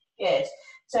forward. Good.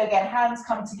 So again, hands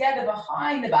come together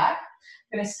behind the back.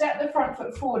 We're going to step the front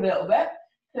foot forward a little bit,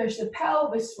 push the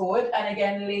pelvis forward, and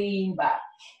again, lean back.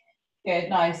 Good,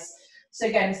 nice. So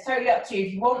again, it's totally up to you.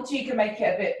 If you want to, you can make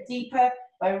it a bit deeper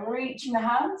by reaching the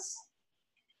hands.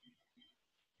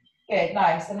 Good,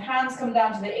 nice. And hands come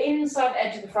down to the inside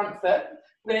edge of the front foot.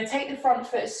 We're going to take the front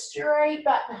foot straight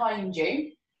back behind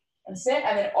you and sit,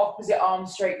 and then opposite arm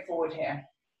straight forward here.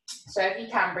 So if you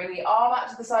can, bring the arm out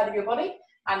to the side of your body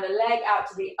and the leg out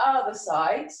to the other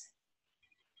side.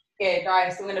 Good,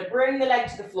 nice. So we're going to bring the leg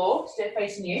to the floor, still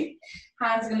facing you.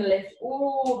 Hands are going to lift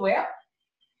all the way up.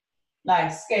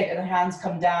 Nice, good. And the hands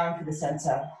come down through the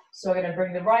center. So we're going to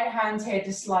bring the right hand here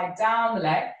to slide down the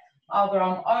leg. Other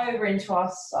arm over into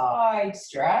our side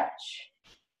stretch.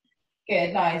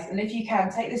 Good, nice. And if you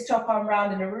can, take this top arm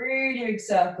round in a really big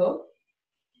circle.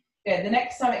 Good, the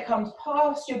next time it comes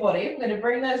past your body, we're going to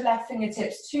bring those left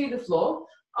fingertips to the floor,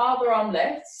 other arm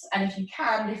lifts, and if you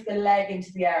can, lift the leg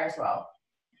into the air as well.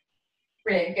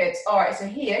 Brilliant, good. All right, so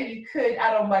here you could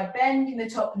add on by bending the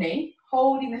top knee,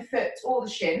 holding the foot or the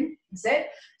shin, that's it.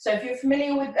 So if you're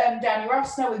familiar with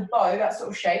Dhanurasana with bow, that sort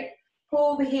of shape,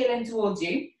 pull the heel in towards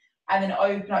you, and then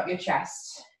open up your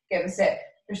chest. Good, that's it.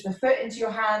 Push the foot into your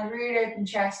hand, really open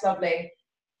chest, lovely.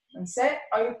 And sit,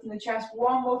 open the chest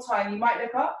one more time. You might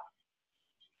look up.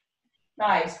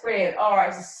 Nice, brilliant. All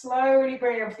right, so slowly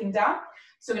bring everything down.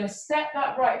 So we're going to step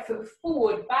that right foot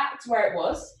forward back to where it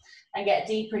was and get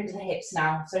deeper into the hips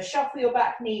now. So shuffle your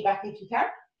back knee back if you can.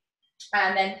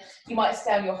 And then you might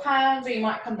stay on your hands or you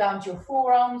might come down to your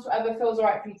forearms, whatever feels all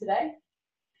right for you today.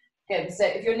 Good, so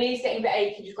if your knee's getting a bit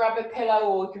achy, just grab a pillow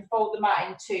or you can fold the mat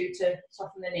in two to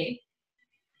soften the knee.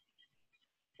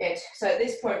 Good, so at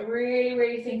this point, really,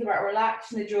 really think about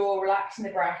relaxing the jaw, relaxing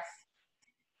the breath.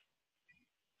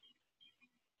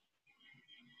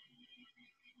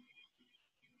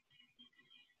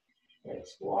 Good,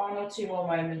 one or two more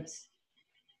moments.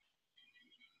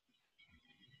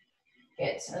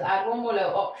 Good, I'll add one more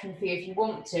little option for you if you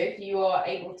want to, if you are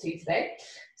able to today.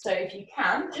 So if you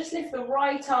can, just lift the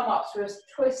right arm up, so we're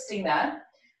twisting there.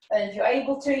 And if you're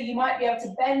able to, you might be able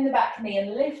to bend the back knee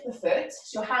and lift the foot,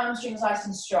 so your hamstring's nice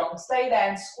and strong. Stay there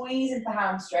and squeeze into the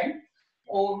hamstring,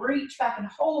 or reach back and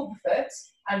hold the foot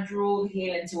and draw the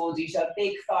heel in towards you, so a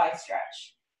big thigh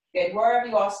stretch. Good, wherever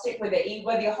you are, stick with it,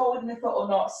 whether you're holding the foot or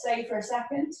not, stay for a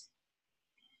second.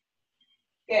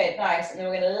 Good, nice, and then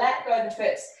we're going to let go of the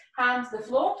foot, hand to the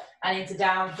floor, and into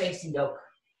down facing dog.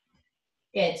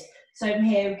 Good, so from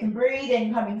here we can breathe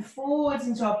in, coming forwards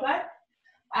into our plank.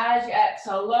 As you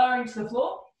exhale, lowering to the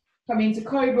floor, coming into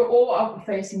cobra or upward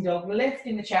facing dog,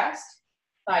 lifting the chest.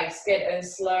 Nice, good, and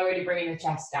slowly bringing the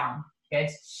chest down. Good.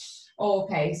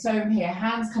 Okay, so from here,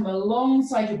 hands come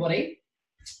alongside your body.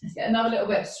 Let's get another little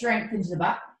bit of strength into the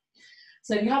back.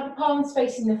 So you have the palms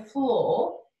facing the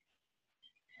floor,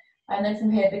 and then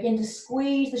from here, begin to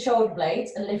squeeze the shoulder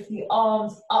blades and lift the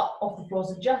arms up off the floor.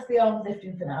 So just the arms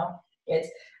lifting for now. Good.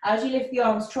 As you lift the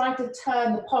arms, try to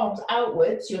turn the palms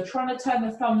outwards. So you're trying to turn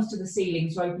the thumbs to the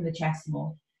ceiling to open the chest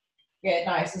more. Good,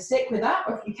 nice. So stick with that,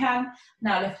 or if you can,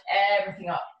 now lift everything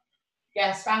up.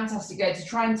 Yes, fantastic. Good. So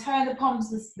try and turn the palms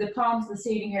to the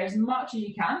ceiling here as much as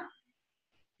you can.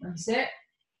 That's it.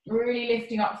 Really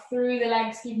lifting up through the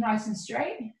legs, keep nice and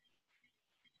straight.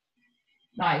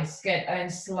 Nice, good. And then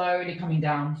slowly coming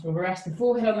down. So we'll rest the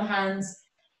forehead on the hands,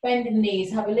 bending the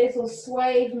knees, have a little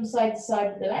sway from side to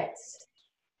side with the legs.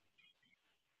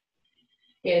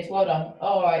 Good, well done.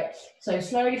 All right, so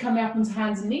slowly coming up onto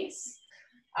hands and knees.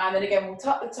 And then again, we'll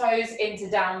tuck the toes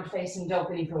into downward facing dog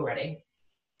when you feel ready.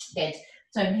 Good.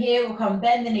 So from here, we'll come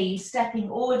bend the knees, stepping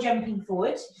or jumping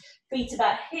forward. Feet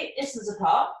about hip distance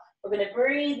apart. We're going to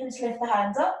breathe and lift the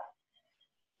hands up.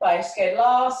 Nice, good.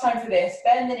 Last time for this.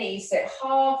 Bend the knees, sit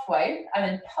halfway, and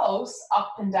then pulse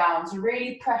up and down. So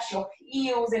really press your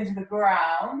heels into the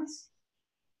ground.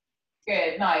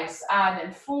 Good, nice. And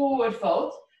then forward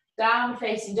fold, down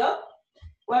facing dog.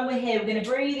 When we're here, we're going to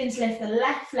breathe in to lift the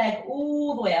left leg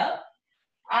all the way up.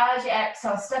 As you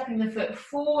exhale, stepping the foot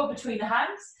forward between the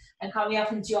hands and coming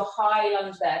up into your high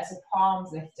lunge there, so palms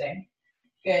lifting.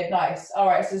 Good, nice. All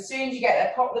right, so as soon as you get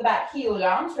there, pop the back heel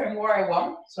down. So we're in warrior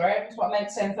one. Sorry, that's what I meant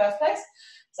to say in the first place.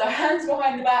 So hands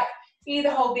behind the back,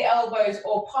 either hold the elbows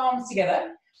or palms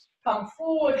together. Come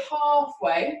forward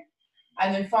halfway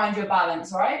and then find your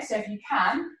balance, all right? So if you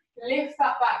can, lift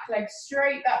that back leg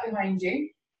straight back behind you.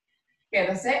 Yeah,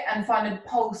 that's it. And find a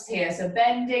pulse here. So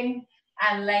bending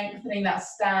and lengthening that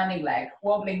standing leg.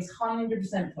 Wobbling's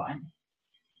 100% fine.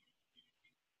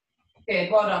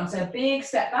 Good, well done. So big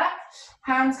step back,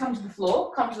 hands come to the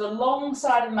floor, come to the long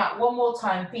side of the mat one more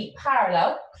time, feet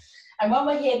parallel. And when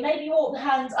we're here, maybe walk the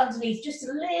hands underneath just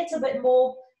a little bit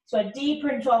more, so we're deeper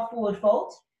into our forward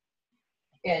fold.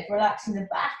 Good, relaxing the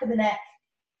back of the neck.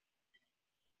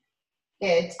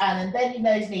 Good, and then bending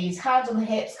those knees, hands on the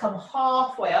hips, come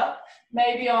halfway up,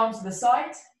 maybe arms to the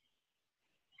side.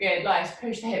 Good, nice,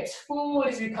 push the hips forward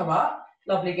as we come up.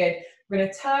 Lovely, good. We're going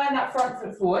to turn that front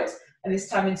foot forward, and this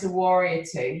time into warrior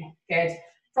two. Good.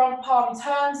 Front palm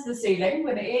turns to the ceiling.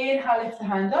 We're going to inhale, lift the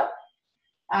hand up.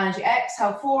 And you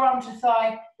exhale, forearm to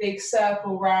thigh, big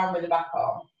circle round with the back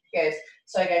arm. Good.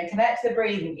 So again, connect the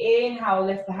breathing. Inhale,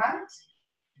 lift the hand.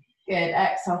 Good.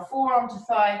 Exhale, forearm to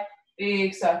thigh,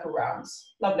 big circle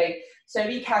rounds. Lovely. So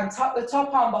if you can, tuck the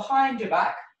top arm behind your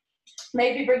back.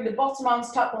 Maybe bring the bottom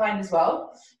arms tucked behind as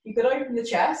well. You could open the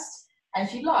chest. And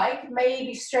if you like,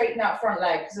 maybe straighten that front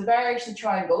leg, because a variation of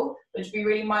triangle, but just be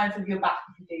really mindful of your back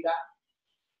if you do that.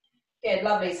 Good,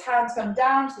 lovely. Hands come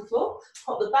down to the floor.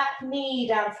 Pop the back knee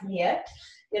down from here.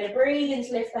 You're going to breathe in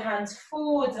to lift the hands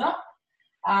forwards and up.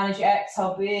 And as you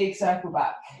exhale, big circle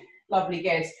back. Lovely,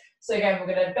 good. So again,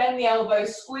 we're going to bend the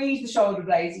elbows, squeeze the shoulder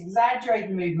blades, exaggerate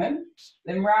the movement.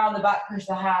 Then round the back, push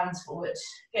the hands forward.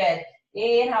 Good.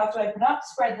 Inhale to open up,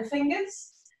 spread the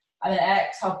fingers. And then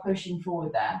exhale, pushing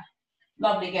forward there.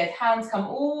 Lovely, good. Hands come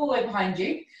all the way behind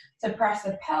you. So press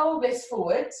the pelvis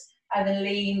forwards and then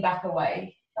lean back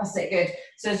away. That's it, good.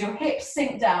 So as your hips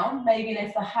sink down, maybe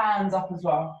lift the hands up as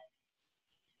well.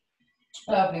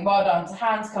 Lovely, well done. So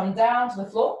hands come down to the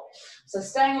floor. So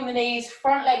staying on the knees,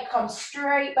 front leg comes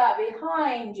straight back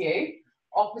behind you.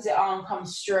 Opposite arm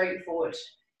comes straight forward.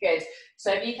 Good.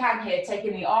 So if you can here,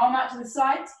 taking the arm out to the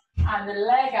side and the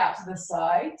leg out to the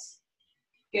side.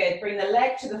 Good. Bring the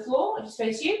leg to the floor, just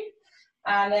face you.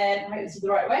 And then, I hope this is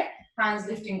the right way, hands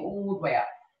lifting all the way up.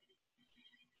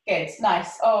 Good,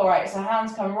 nice. All right, so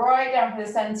hands come right down to the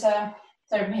center.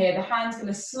 So from here, the hand's going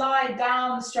to slide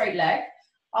down the straight leg.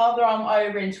 Other arm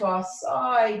over into our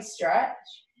side stretch.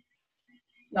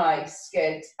 Nice,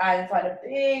 good. And find a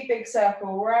big, big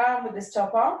circle around with this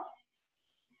top arm.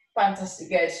 Fantastic,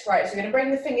 good. Right, so we're going to bring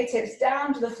the fingertips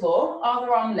down to the floor.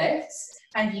 Other arm lifts.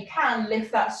 And if you can,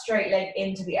 lift that straight leg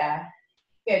into the air.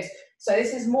 Good. So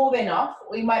this is more than enough.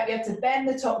 We might be able to bend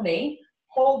the top knee,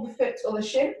 hold the foot or the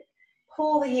shin,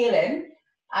 pull the heel in,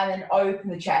 and then open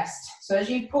the chest. So as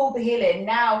you pull the heel in,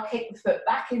 now kick the foot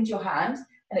back into your hand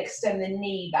and extend the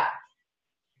knee back.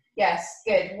 Yes,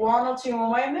 good. One or two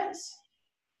more moments.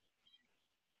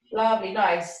 Lovely,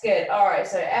 nice, good. All right,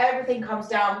 so everything comes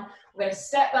down. We're going to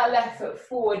step that left foot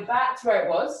forward back to where it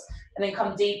was, and then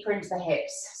come deeper into the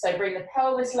hips. So bring the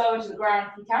pelvis lower to the ground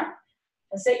if you can.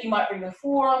 That's it, you might bring the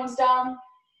forearms down,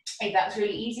 if that's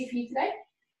really easy for you today.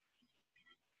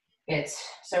 Good.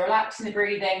 So relaxing the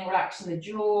breathing, relaxing the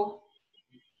jaw.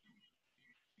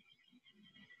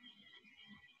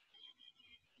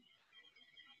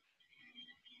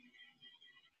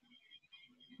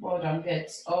 Well done, good.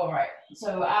 All right,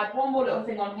 so we'll add one more little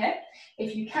thing on here.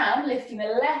 If you can, lifting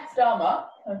the left arm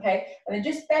up, okay, and then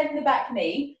just bend the back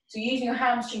knee, so using your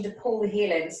hamstring to pull the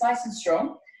heel in. It's nice and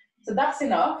strong. So that's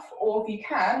enough, or if you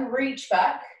can, reach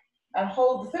back and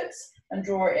hold the foot and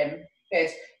draw it in.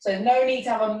 Good. So no need to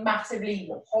have a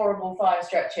massively horrible thigh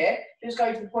stretch here. Just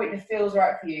go to the point that feels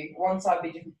right for you. One side will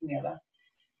be different from the other.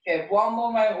 Good. One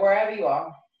more moment wherever you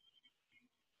are.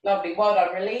 Lovely. Well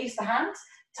done. Release the hands.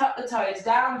 Tuck the toes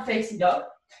down facing dog.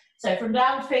 So from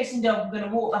down facing dog, we're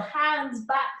going to walk the hands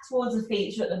back towards the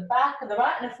feet. So at the back of the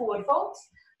mat in a forward fold.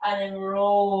 And then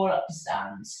roll up to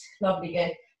stand. Lovely.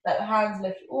 Good. Let the hands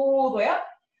lift all the way up,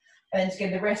 and then just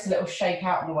give the wrist a little shake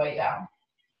out on the way down.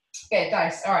 Good,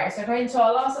 nice. All right, so going into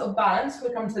our last little balance,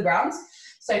 we'll come to the ground.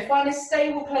 So find a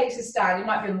stable place to stand. You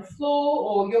might be on the floor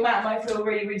or your mat might feel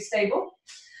really, really stable.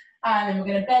 And then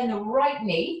we're going to bend the right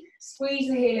knee, squeeze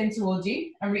the heel in towards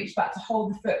you and reach back to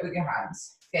hold the foot with your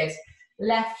hands. Good.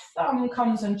 Left thumb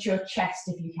comes onto your chest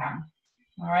if you can.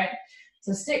 All right.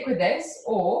 So stick with this,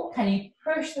 or can you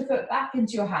push the foot back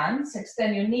into your hands,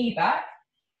 extend your knee back.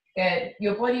 Good.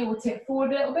 Your body will tip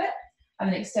forward a little bit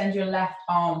and then extend your left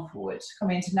arm forward.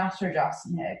 Come into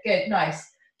Natarajasana here. Good, nice.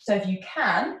 So if you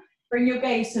can, bring your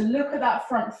gaze to look at that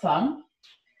front thumb.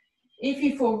 If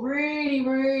you feel really,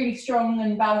 really strong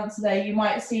and balanced today, you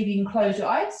might see if you can close your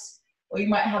eyes, or you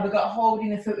might have a gut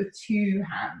holding the foot with two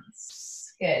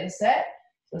hands. Good, that's it.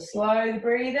 So slow the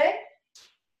breathing.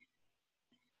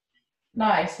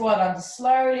 Nice, well done. To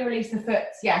slowly release the foot.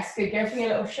 Yes, good. Go for a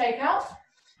little shake out.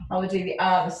 I will do the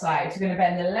other side. So we're going to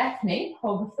bend the left knee,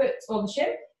 hold the foot or the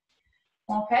shin.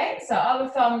 Okay, so other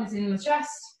thumb is in the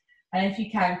chest. And if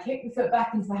you can, kick the foot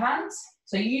back into the hands.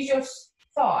 So use your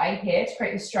thigh here to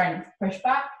create the strength. Push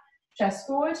back, chest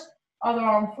forward, other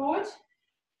arm forward.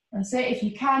 And so if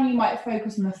you can, you might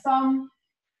focus on the thumb.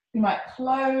 You might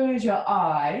close your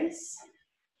eyes.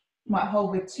 You might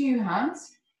hold with two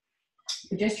hands.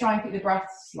 But just try and keep the breath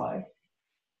slow.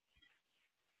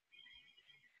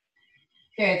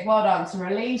 Good, well done. So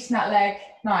releasing that leg.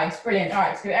 Nice, brilliant. All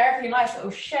right, so everything nice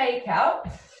little shake out.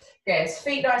 Good,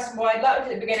 feet nice and wide, like we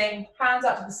did at the beginning, hands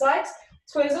up to the sides.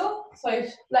 Twizzle, so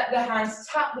let the hands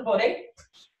tap the body.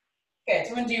 Good,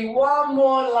 so we're going to do one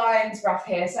more lion's breath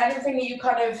here. So anything that you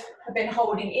kind of have been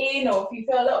holding in, or if you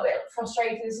feel a little bit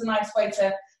frustrated, it's a nice way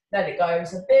to let it go.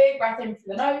 So big breath in through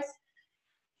the nose.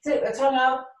 Tip the tongue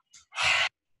out.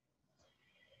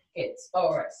 Good,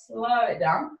 all right, slow it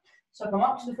down. So come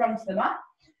up to the front of the mat.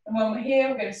 And when we're here,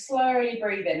 we're going to slowly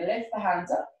breathe in, lift the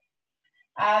hands up.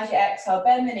 As you exhale,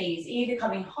 bend the knees, either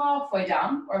coming halfway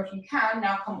down, or if you can,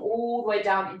 now come all the way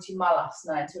down into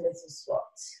Malasana, into a little squat.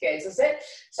 Good, that's it.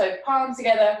 So palms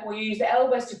together, we'll use the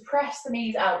elbows to press the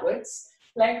knees outwards,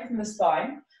 lengthen the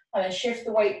spine, and then shift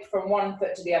the weight from one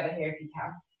foot to the other here if you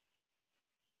can.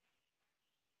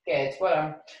 Good, well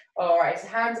done. All right, so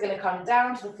hands are going to come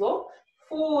down to the floor,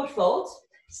 forward fold,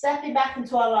 stepping back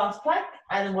into our last plank,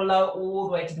 and then we'll lower all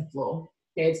the way to the floor.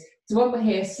 Good. So when we're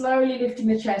here, slowly lifting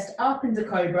the chest up into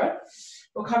Cobra,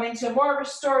 we'll come into a more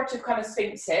restorative kind of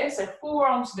Sphinx here. So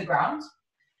forearms to the ground.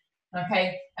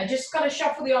 Okay, and just kind of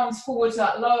shuffle the arms forward so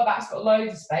that lower back's got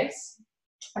loads of space.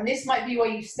 And this might be where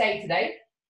you stay today,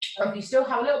 or if you still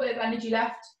have a little bit of energy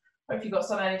left, or if you've got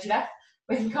some energy left,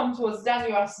 we can come towards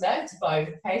Dhanurasana to bow.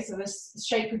 Okay, so this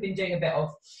shape we've been doing a bit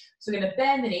of. So we're going to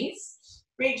bend the knees.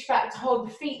 Reach back to hold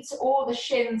the feet or the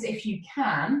shins if you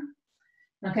can.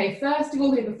 Okay, first of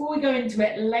all here, before we go into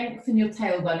it, lengthen your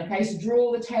tailbone, okay? So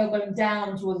draw the tailbone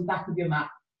down towards the back of your mat.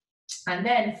 And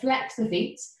then flex the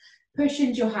feet, push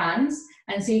into your hands,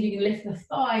 and see if you can lift the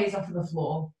thighs off of the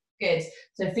floor. Good,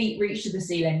 so feet reach to the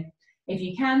ceiling. If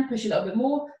you can, push a little bit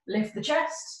more, lift the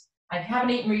chest. And if you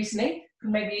haven't eaten recently, you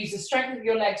can maybe use the strength of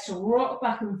your legs to rock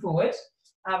back and forward.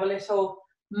 Have a little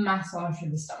massage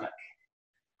through the stomach.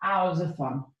 Hours of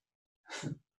fun.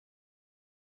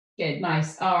 Good,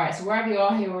 nice. All right, so wherever you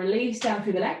are here, release down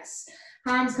through the legs.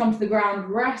 Hands come to the ground,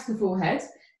 rest the forehead,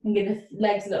 and give the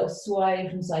legs a little sway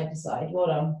from side to side. Well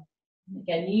done.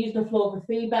 Again, use the floor for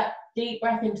feedback. Deep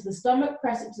breath into the stomach,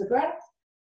 press it to the ground.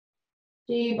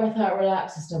 Deep breath out,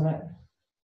 relax the stomach.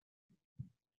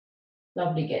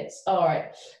 Lovely, good. All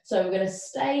right, so we're going to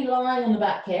stay lying on the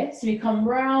back here. So we come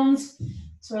round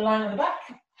to a line on the back.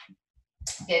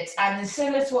 Good, and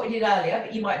similar to what we did earlier,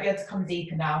 but you might be able to come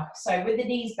deeper now. So with the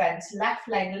knees bent, left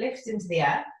leg lifts into the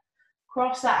air,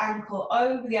 cross that ankle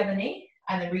over the other knee,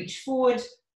 and then reach forward,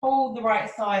 hold the right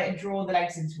thigh and draw the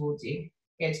legs in towards you.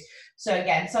 Good, so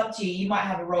again, it's up to you. You might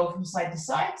have a roll from side to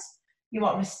side. You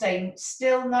might want to stay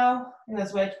still now, in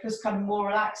other words, just kind of more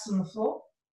relaxed on the floor.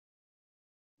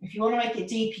 If you want to make it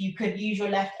deeper, you could use your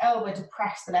left elbow to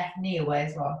press the left knee away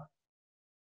as well.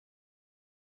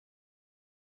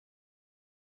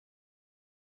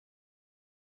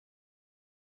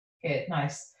 Good,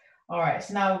 nice. All right,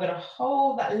 so now we're going to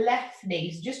hold that left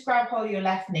knee. So just grab hold of your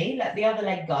left knee, let the other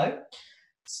leg go.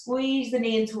 Squeeze the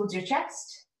knee in towards your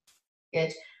chest.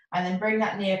 Good. And then bring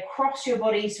that knee across your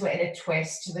body so we're in a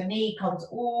twist. So the knee comes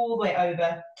all the way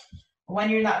over.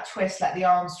 When you're in that twist, let the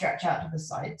arms stretch out to the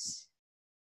sides.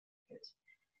 Good.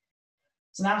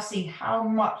 So now see how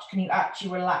much can you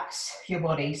actually relax your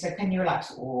body. So can you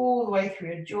relax all the way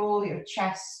through your jaw, your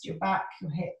chest, your back,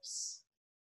 your hips.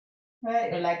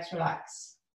 Let your legs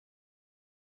relax.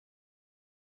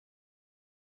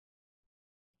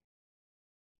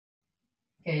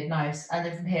 Good, nice. And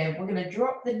then from here, we're going to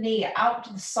drop the knee out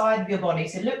to the side of your body.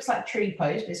 So it looks like tree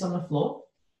pose, but it's on the floor.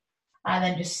 And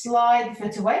then just slide the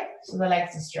foot away so the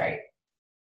legs are straight.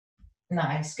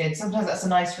 Nice, good. Sometimes that's a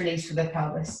nice release for the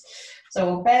pelvis. So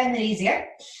we'll bend the knees again.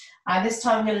 And this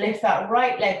time I'm going to lift that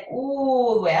right leg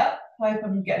all the way up. Hope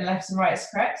I'm getting lefts and rights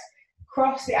correct.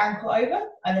 Cross the ankle over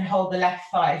and then hold the left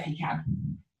thigh if you can.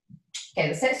 Okay,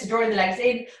 the steps to drawing the legs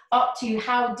in, up to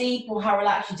how deep or how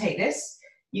relaxed you take this.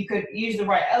 You could use the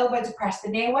right elbow to press the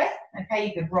knee away. Okay,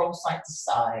 you could roll side to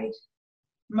side.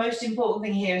 Most important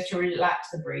thing here is to relax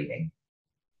the breathing.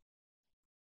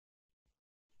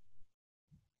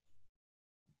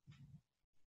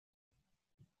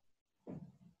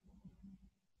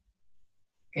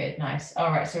 Good, nice.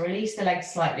 All right, so release the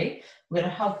legs slightly. We're going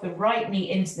to hug the right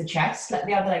knee into the chest, let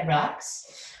the other leg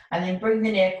relax, and then bring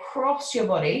the knee across your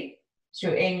body so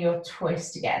you're in your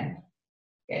twist again.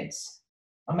 Good.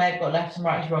 I may have got left and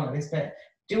right wrong with this, but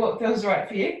do what feels right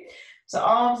for you. So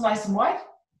arms nice and wide.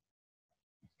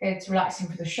 Good, relaxing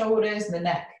for the shoulders and the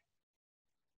neck.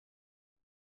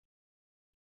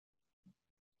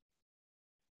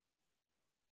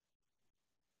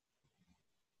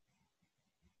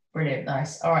 Brilliant,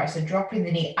 nice. All right, so dropping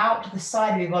the knee out to the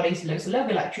side of your body so it looks a little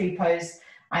bit like tree pose,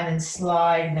 and then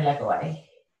sliding the leg away.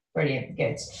 Brilliant,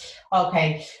 good.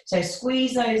 Okay, so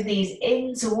squeeze those knees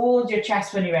in towards your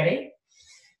chest when you're ready.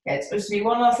 Good, so just do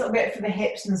one last little bit for the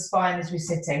hips and the spine as we're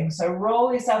sitting. So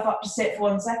roll yourself up to sit for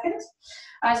 1 second.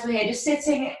 As we're here, just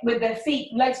sitting with the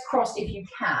feet, legs crossed if you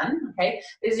can, okay?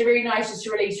 This is really nice just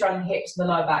to release around the hips and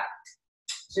the lower back.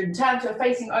 So in terms of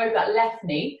facing over that left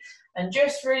knee, and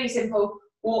just really simple,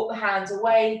 walk the hands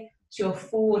away so you're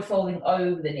forward folding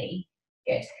over the knee.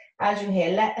 Good. As you're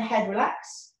here, let the head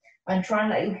relax and try and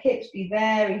let your hips be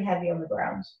very heavy on the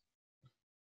ground.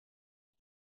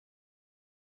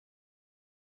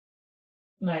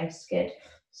 Nice, good.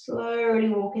 Slowly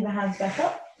walking the hands back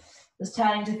up. Just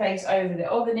turning to face over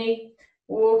the other knee,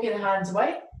 walking the hands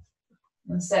away.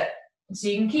 And step. So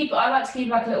you can keep, I like to keep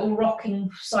like a little rocking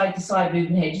side to side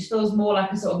movement here. It just feels more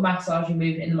like a sort of massaging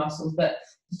movement in the muscles, but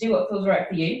just do what feels right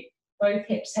for you. Both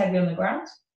hips heavy on the ground.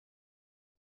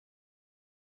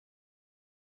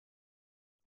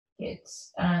 Good.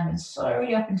 And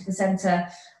slowly up into the center.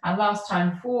 And last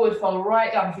time, forward fold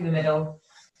right down through the middle.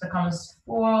 So come as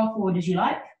far forward as you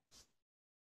like.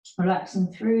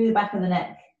 Relaxing through the back of the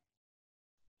neck.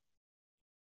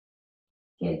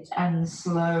 Good. And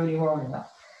slowly rolling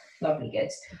up. Lovely, good.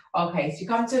 Okay, so you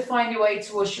come to find your way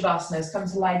towards Shavasana. Come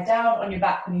to lie down on your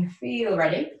back when you feel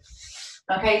ready.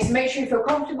 Okay, so make sure you feel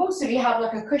comfortable. So if you have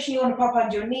like a cushion you want to pop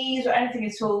under your knees or anything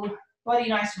at all, body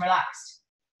nice and relaxed.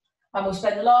 And we'll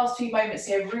spend the last few moments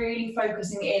here really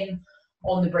focusing in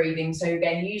on the breathing. So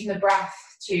again, using the breath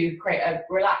to create a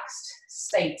relaxed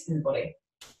state in the body.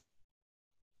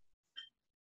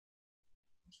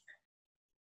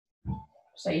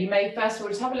 So you may first of all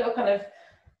just have a little kind of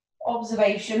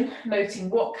observation, noting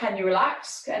what can you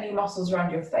relax, any muscles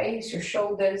around your face, your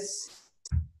shoulders,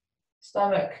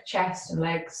 stomach, chest and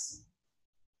legs.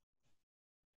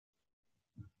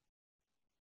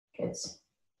 Good.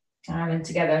 And then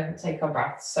together we'll take our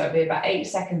breaths. So it'll be about 8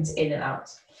 seconds in and out.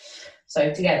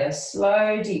 So together,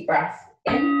 slow, deep breath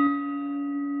in.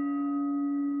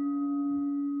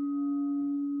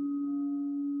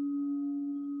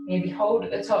 Maybe hold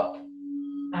at the top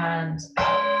and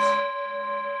out.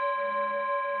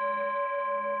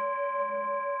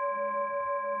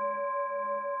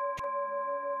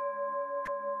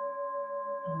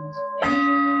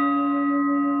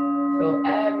 Fill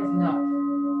everything up.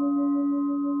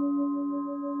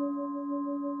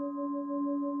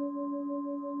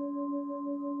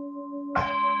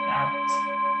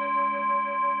 Out.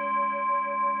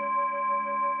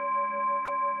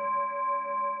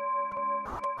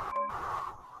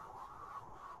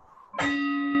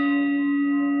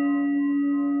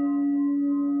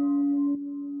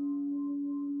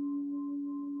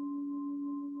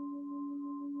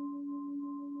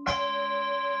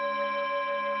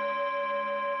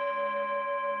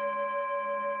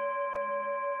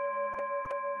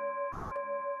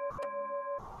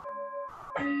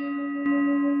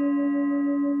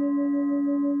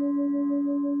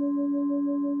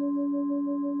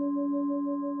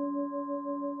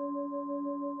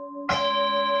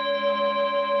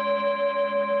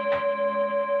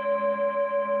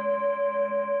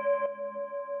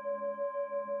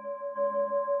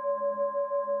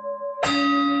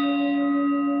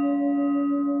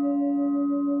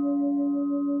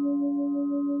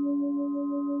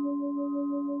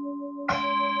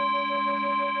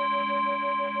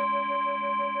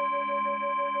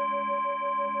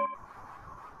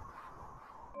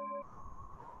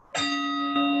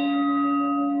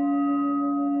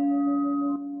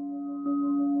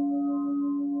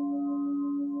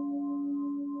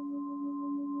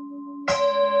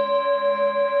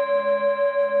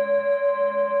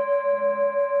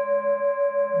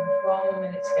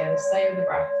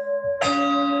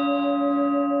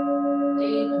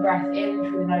 breath in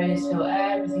through the nose, fill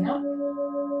everything up.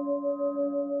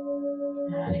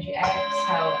 And as you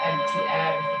exhale, empty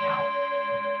everything out.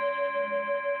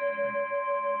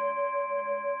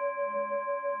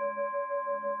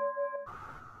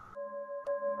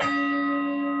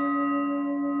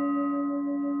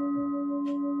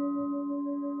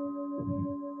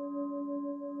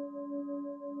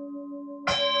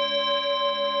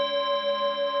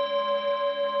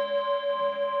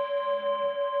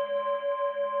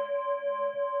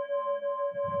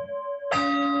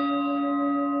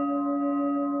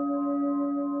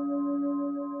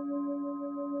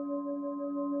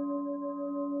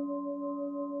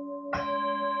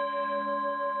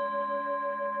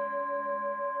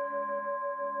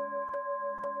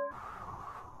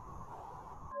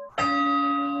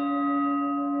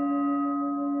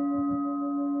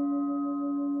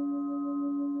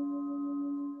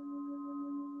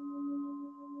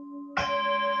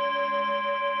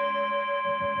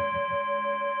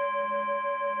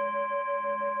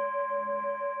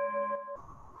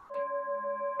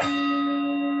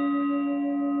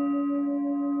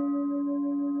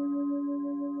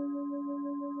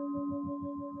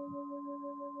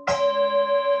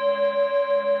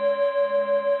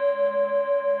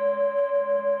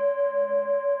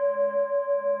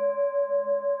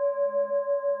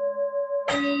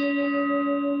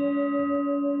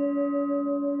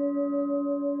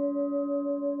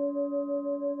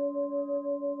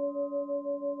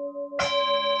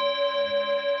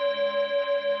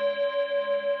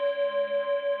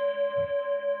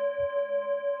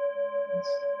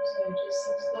 So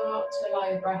just start to allow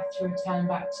your breath to return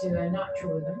back to a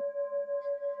natural rhythm.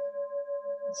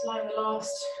 Let's allow the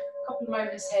last couple of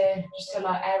moments here just to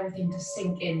allow everything to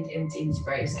sink in and to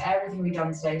integrate. So everything we've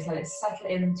done today, so let it settle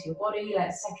into your body, let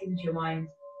it settle into your mind.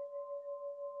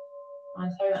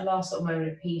 And throw that last little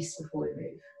moment of peace before we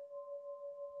move.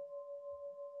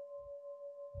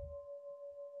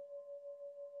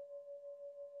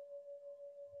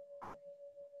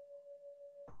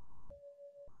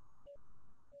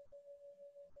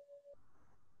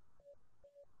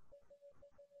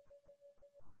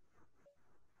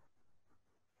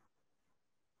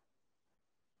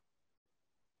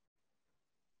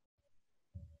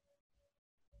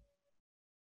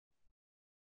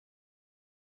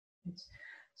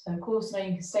 So of course now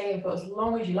you can stay here for as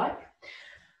long as you like.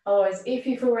 Otherwise, if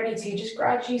you feel ready to, just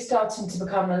gradually starting to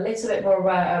become a little bit more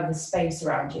aware of the space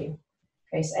around you.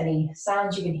 Okay, so any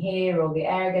sounds you can hear or the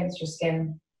air against your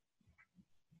skin.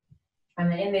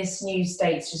 And then in this new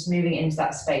state, it's just moving into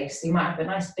that space. So you might have a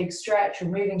nice big stretch or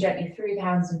moving gently through the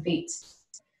hands and feet.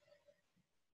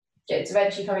 It's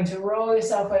eventually coming to roll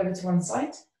yourself over to one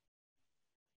side.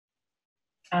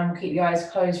 And keep your eyes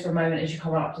closed for a moment as you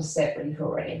come up to sit when you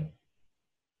feel ready.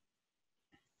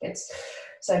 Good.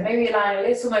 So maybe allowing a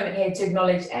little moment here to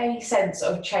acknowledge any sense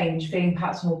of change, feeling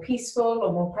perhaps more peaceful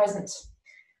or more present.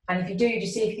 And if you do,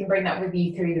 just see if you can bring that with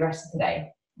you through the rest of the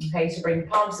day. Okay, so bring the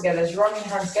palms together, just run your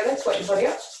hands together, sweat your body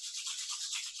up.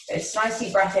 It's nice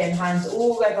deep breath in, hands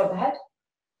all the way above the head.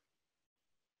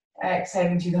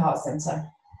 Exhaling to the heart center.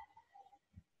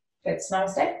 Good,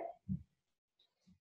 namaste.